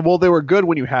 They were good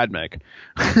when you had Meg.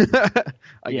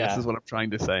 I guess is what I'm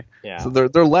trying to say. Yeah. So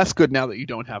they're less good now that you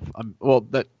don't have.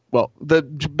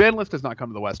 The ban list has not come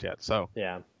to the West yet. So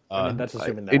yeah, I mean, that's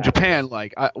assuming that in Japan,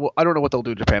 like I don't know what they'll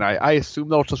do in Japan. I assume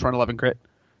they'll just run 11 crit.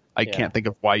 I can't think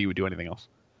of why you would do anything else.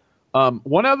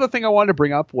 One other thing I wanted to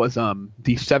bring up was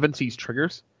the 7 Seas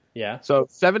triggers. Yeah. So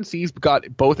 7 Seas got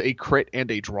both a crit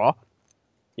and a draw.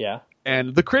 Yeah.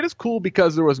 And the crit is cool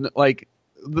because there was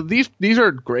these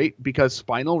are great because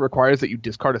Spinal requires that you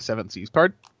discard a 7 Seas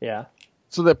card. Yeah.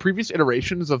 So the previous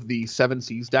iterations of the 7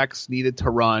 Seas decks needed to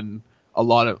run a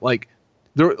lot of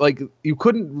you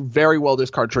couldn't very well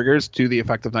discard triggers to the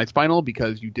effect of Night Spinal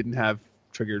because you didn't have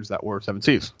triggers that were 7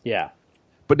 Seas. Yeah.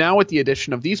 But now with the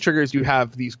addition of these triggers, you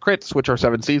have these crits, which are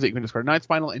 7 Seas that you can discard Night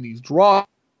Spinal, and these draw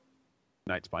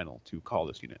Night Spinal to call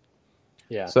this unit.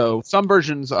 Yeah. So some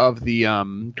versions of the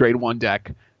Grade 1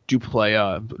 deck do play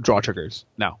draw triggers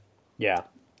now. Yeah.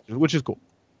 Which is cool.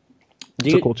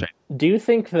 It's a cool change. Do you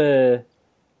think in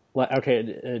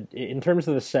terms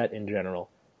of the set in general,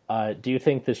 do you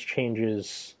think this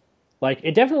changes...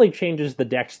 it definitely changes the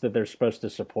decks that they're supposed to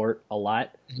support a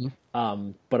lot,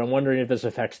 but I'm wondering if this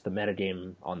affects the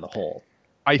metagame on the whole.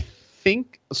 I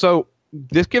think... So,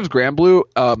 this gives Granblue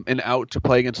an out to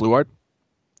play against Luard.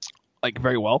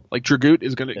 Very well. Dragoot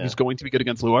is he's going to be good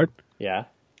against Luard. Yeah.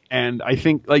 And I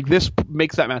think, this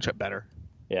makes that matchup better.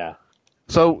 Yeah.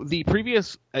 So, the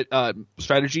previous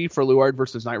strategy for Luard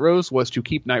versus Night Rose was to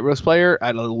keep Night Rose player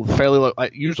at a fairly low...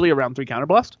 usually around 3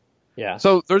 Counterblast. Yeah.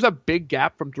 So there's a big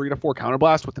gap from 3 to 4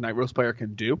 Counterblast what the Night Rose player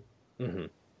can do. Mm-hmm.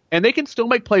 And they can still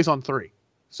make plays on 3.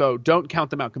 So don't count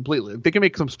them out completely. They can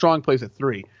make some strong plays at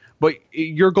 3. But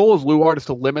your goal as Luard is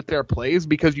to limit their plays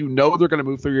because you know they're going to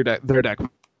move through their deck.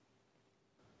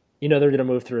 You know they're going to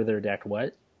move through their deck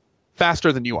what?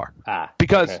 Faster than you are.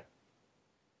 Because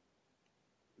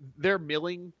they're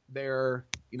milling their,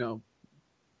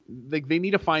 they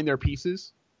need to find their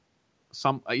pieces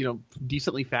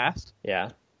decently fast. Yeah.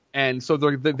 And so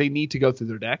they need to go through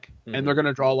their deck, and they're going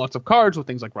to draw lots of cards with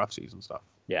things like Rough Seas and stuff.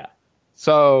 Yeah.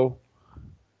 So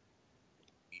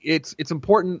it's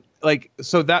important,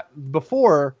 so that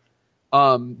before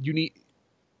you need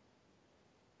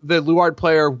the Luard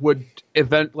player would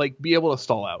be able to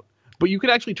stall out, but you could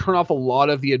actually turn off a lot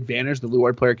of the advantage the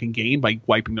Luard player can gain by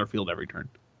wiping their field every turn.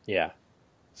 Yeah.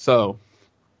 So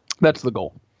that's the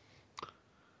goal.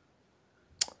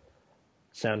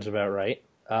 Sounds about right.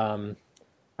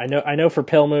 I know for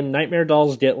Pale Moon, Nightmare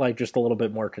Dolls get just a little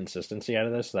bit more consistency out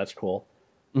of this, so that's cool.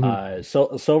 Mm-hmm.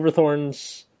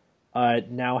 Silverthorns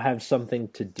now have something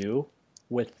to do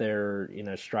with their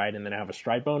stride, and then have a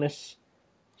stride bonus.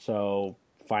 So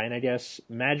fine, I guess.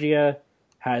 Magia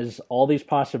has all these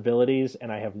possibilities,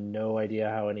 and I have no idea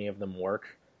how any of them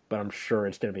work, but I'm sure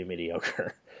it's going to be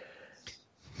mediocre.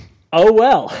 Oh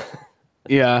well.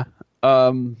 Yeah.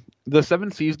 The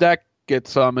 7 Seas deck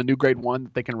gets a new Grade 1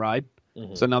 that they can ride.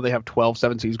 Mm-hmm. So now they have 12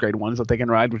 7 Seas Grade 1s that they can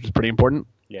ride, which is pretty important.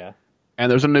 Yeah. And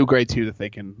there's a new Grade 2 that they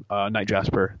can, Night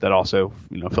Jasper, that also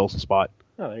fills the spot.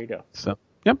 Oh, there you go. So,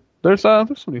 yep, there's some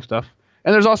new stuff.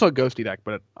 And there's also a Ghosty deck,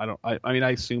 but I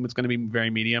assume it's going to be very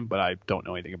medium, but I don't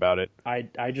know anything about it. I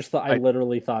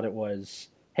literally thought it was,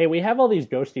 hey, we have all these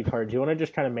Ghosty cards. You want to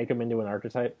just kind of make them into an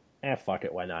archetype? Fuck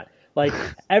it, why not?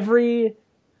 Every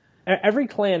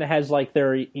clan has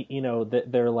their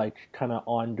their kind of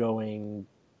ongoing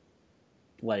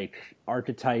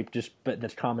archetype, but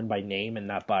that's common by name and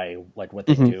not by what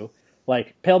they do.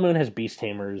 Pale Moon has Beast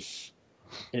Tamers,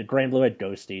 Granblue had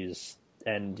Ghosties,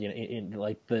 and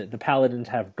the Paladins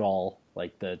have Gaul,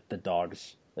 the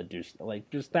dogs that do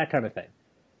just that kind of thing.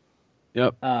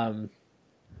 Yep.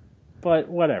 But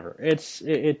whatever, it's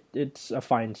a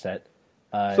fine set.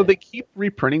 So they keep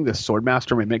reprinting the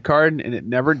Swordmaster Mimic card, and it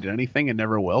never did anything and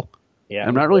never will. Yeah,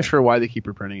 I'm not really sure why they keep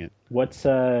reprinting it. What's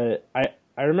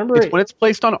I remember when it's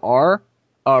placed on R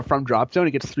from Drop Zone,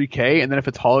 it gets 3K, and then if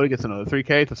it's hollow, it gets another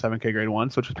 3K. It's a 7K Grade 1,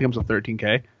 so it just becomes a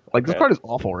 13K. This card is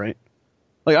awful, right?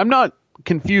 I'm not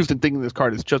confused in thinking this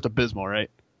card is just abysmal, right?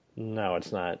 No,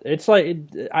 it's not. It's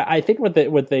I think what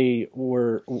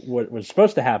was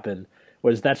supposed to happen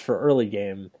was that's for early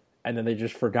game, and then they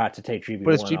just forgot to take GB1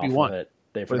 off of it.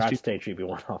 They forgot to take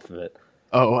GB1 off of it.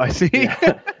 Oh, I see.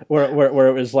 Yeah. where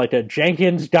it was a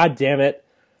Jenkins, god damn it.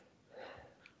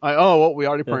 We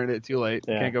already printed it. Too late.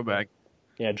 Yeah. Can't go back.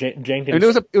 Yeah, Jenkins. I mean,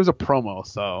 it was a promo,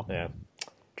 so yeah.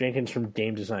 Jenkins from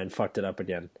Game Design fucked it up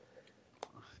again.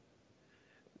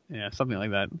 Yeah, something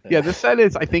like that. Yeah, this set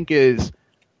I think is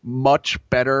much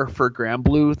better for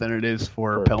Granblue than it is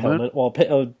for Pale Moon. Well,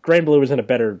 Granblue is in a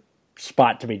better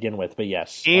spot to begin with, but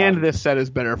yes. And this set is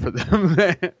better for them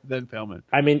than Pale Moon.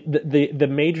 I mean, the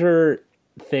major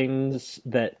things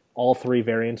that all 3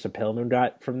 variants of Pale Moon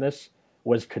got from this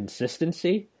was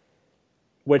consistency,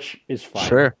 which is fine.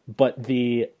 Sure. But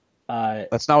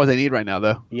that's not what they need right now,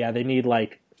 though. Yeah, they need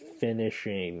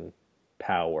finishing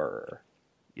power.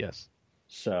 Yes.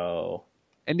 So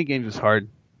ending games is hard.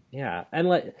 Yeah,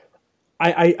 and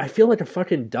I feel like a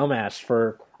fucking dumbass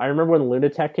for. I remember when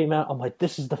Lunatech came out. I'm like,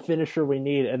 this is the finisher we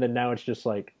need, and then now it's just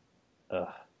ugh.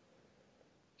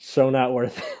 So not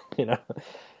worth it, you know.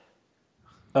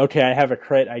 Okay, I have a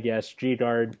crit, I guess.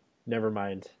 G-Guard, never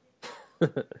mind.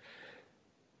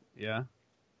 Yeah.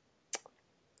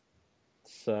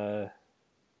 It's,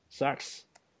 sucks.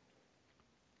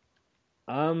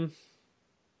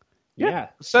 Yeah.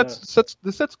 This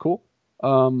set's cool.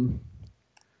 I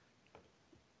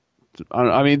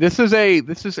mean, this is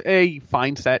a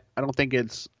fine set. I don't think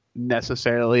it's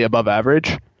necessarily above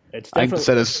average. It's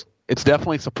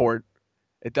definitely support.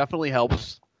 It definitely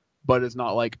helps, but it's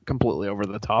not like completely over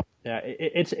the top. Yeah,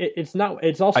 it's not.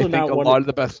 It's also I think a lot of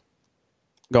the best.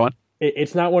 Go on.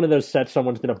 It's not one of those sets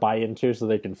someone's going to buy into so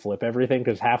they can flip everything,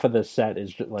 because half of this set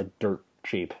is just like dirt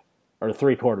cheap, or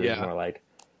 3/4 more like.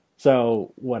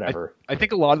 So whatever. I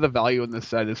think a lot of the value in this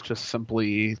set is just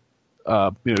simply,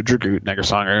 Dragoot,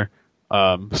 Negersonger,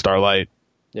 Starlight,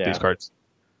 these cards.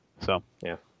 So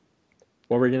yeah.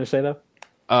 What were you going to say though?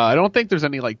 I don't think there's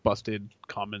any like busted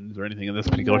commons or anything in this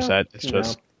particular set. It's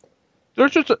just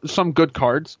there's just some good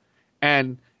cards,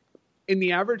 and in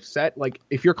the average set, like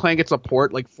if your clan gets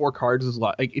support, like 4 cards is a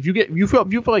lot. Like if you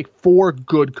feel like 4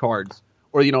 good cards,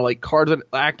 or like cards that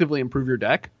actively improve your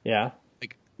deck. Yeah.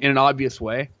 Like in an obvious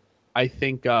way, I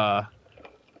think that's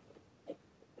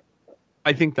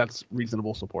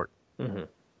reasonable support. Mm-hmm.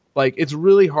 Like it's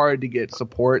really hard to get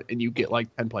support and you get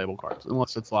like 10 playable cards,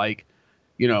 unless it's like,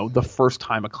 the first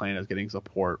time a clan is getting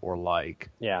support, or like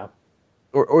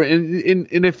or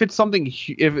if it's something,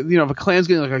 if a clan's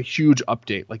getting like a huge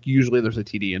update, like usually there's a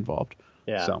TD involved.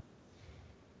 Yeah.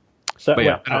 So but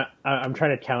yeah, I'm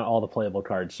trying to count all the playable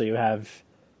cards. So you have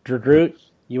Dragoot,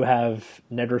 you have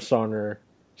Negersonger,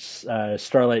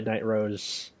 Starlight Night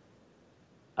Rose,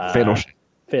 Fatal Shape,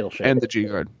 and the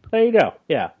G-Guard. There you go.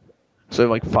 Yeah. So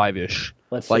like 5-ish.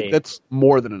 Let's see. That's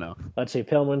more than enough. Let's see.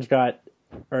 Pale Moon's got,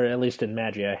 or at least in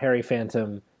Magia, Harry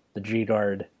Phantom, the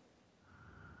G-Guard,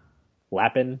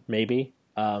 Lapin, maybe.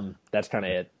 That's kind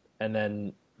of it. And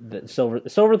then the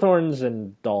Silverthorns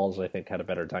and Dolls, I think, had a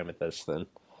better time at this than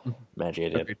Magia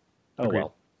did. Agreed.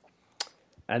 Well.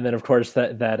 And then, of course,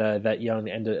 that young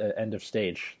end of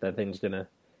stage. That thing's gonna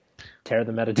tear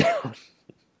the meta down.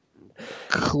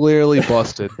 Clearly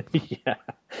busted. Yeah.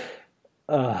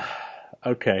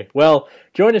 Okay. Well,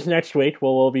 join us next week.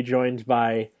 We'll be joined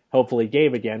by hopefully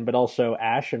Gabe again, but also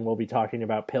Ash, and we'll be talking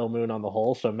about Pale Moon on the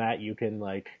whole. So Matt, you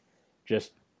can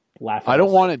just laugh. I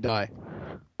don't want to die.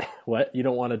 What? You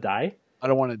don't want to die? I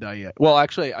don't want to die yet. Well,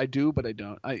 actually, I do, but I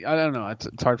don't. I don't know.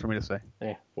 It's hard for me to say.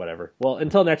 Whatever. Well,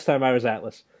 until next time, I was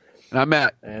Atlas. And I'm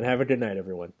Matt. And have a good night,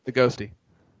 everyone. The Ghosty.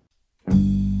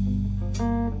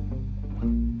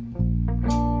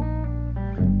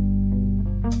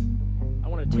 I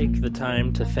want to take the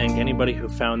time to thank anybody who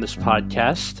found this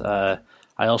podcast.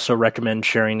 I also recommend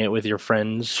sharing it with your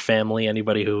friends, family,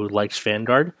 anybody who likes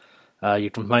Vanguard.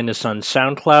 You can find us on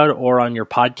SoundCloud or on your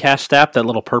podcast app, that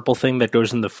little purple thing that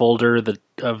goes in the folder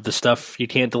of the stuff you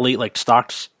can't delete, like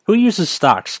stocks. Who uses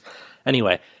stocks?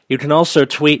 Anyway, you can also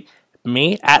tweet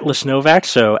me, Atlas Novack,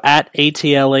 so at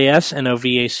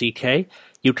ATLASNOVACK.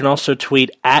 You can also tweet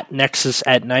at Nexus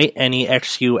at Night,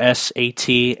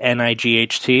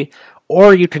 NEXUSATNIGHT,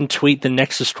 or you can tweet the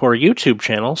Nexus Core YouTube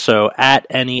channel, so at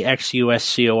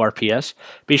NEXUSCORPS.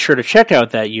 Be sure to check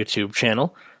out that YouTube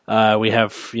channel. We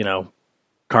have,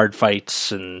 card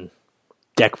fights and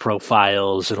deck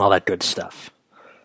profiles and all that good stuff.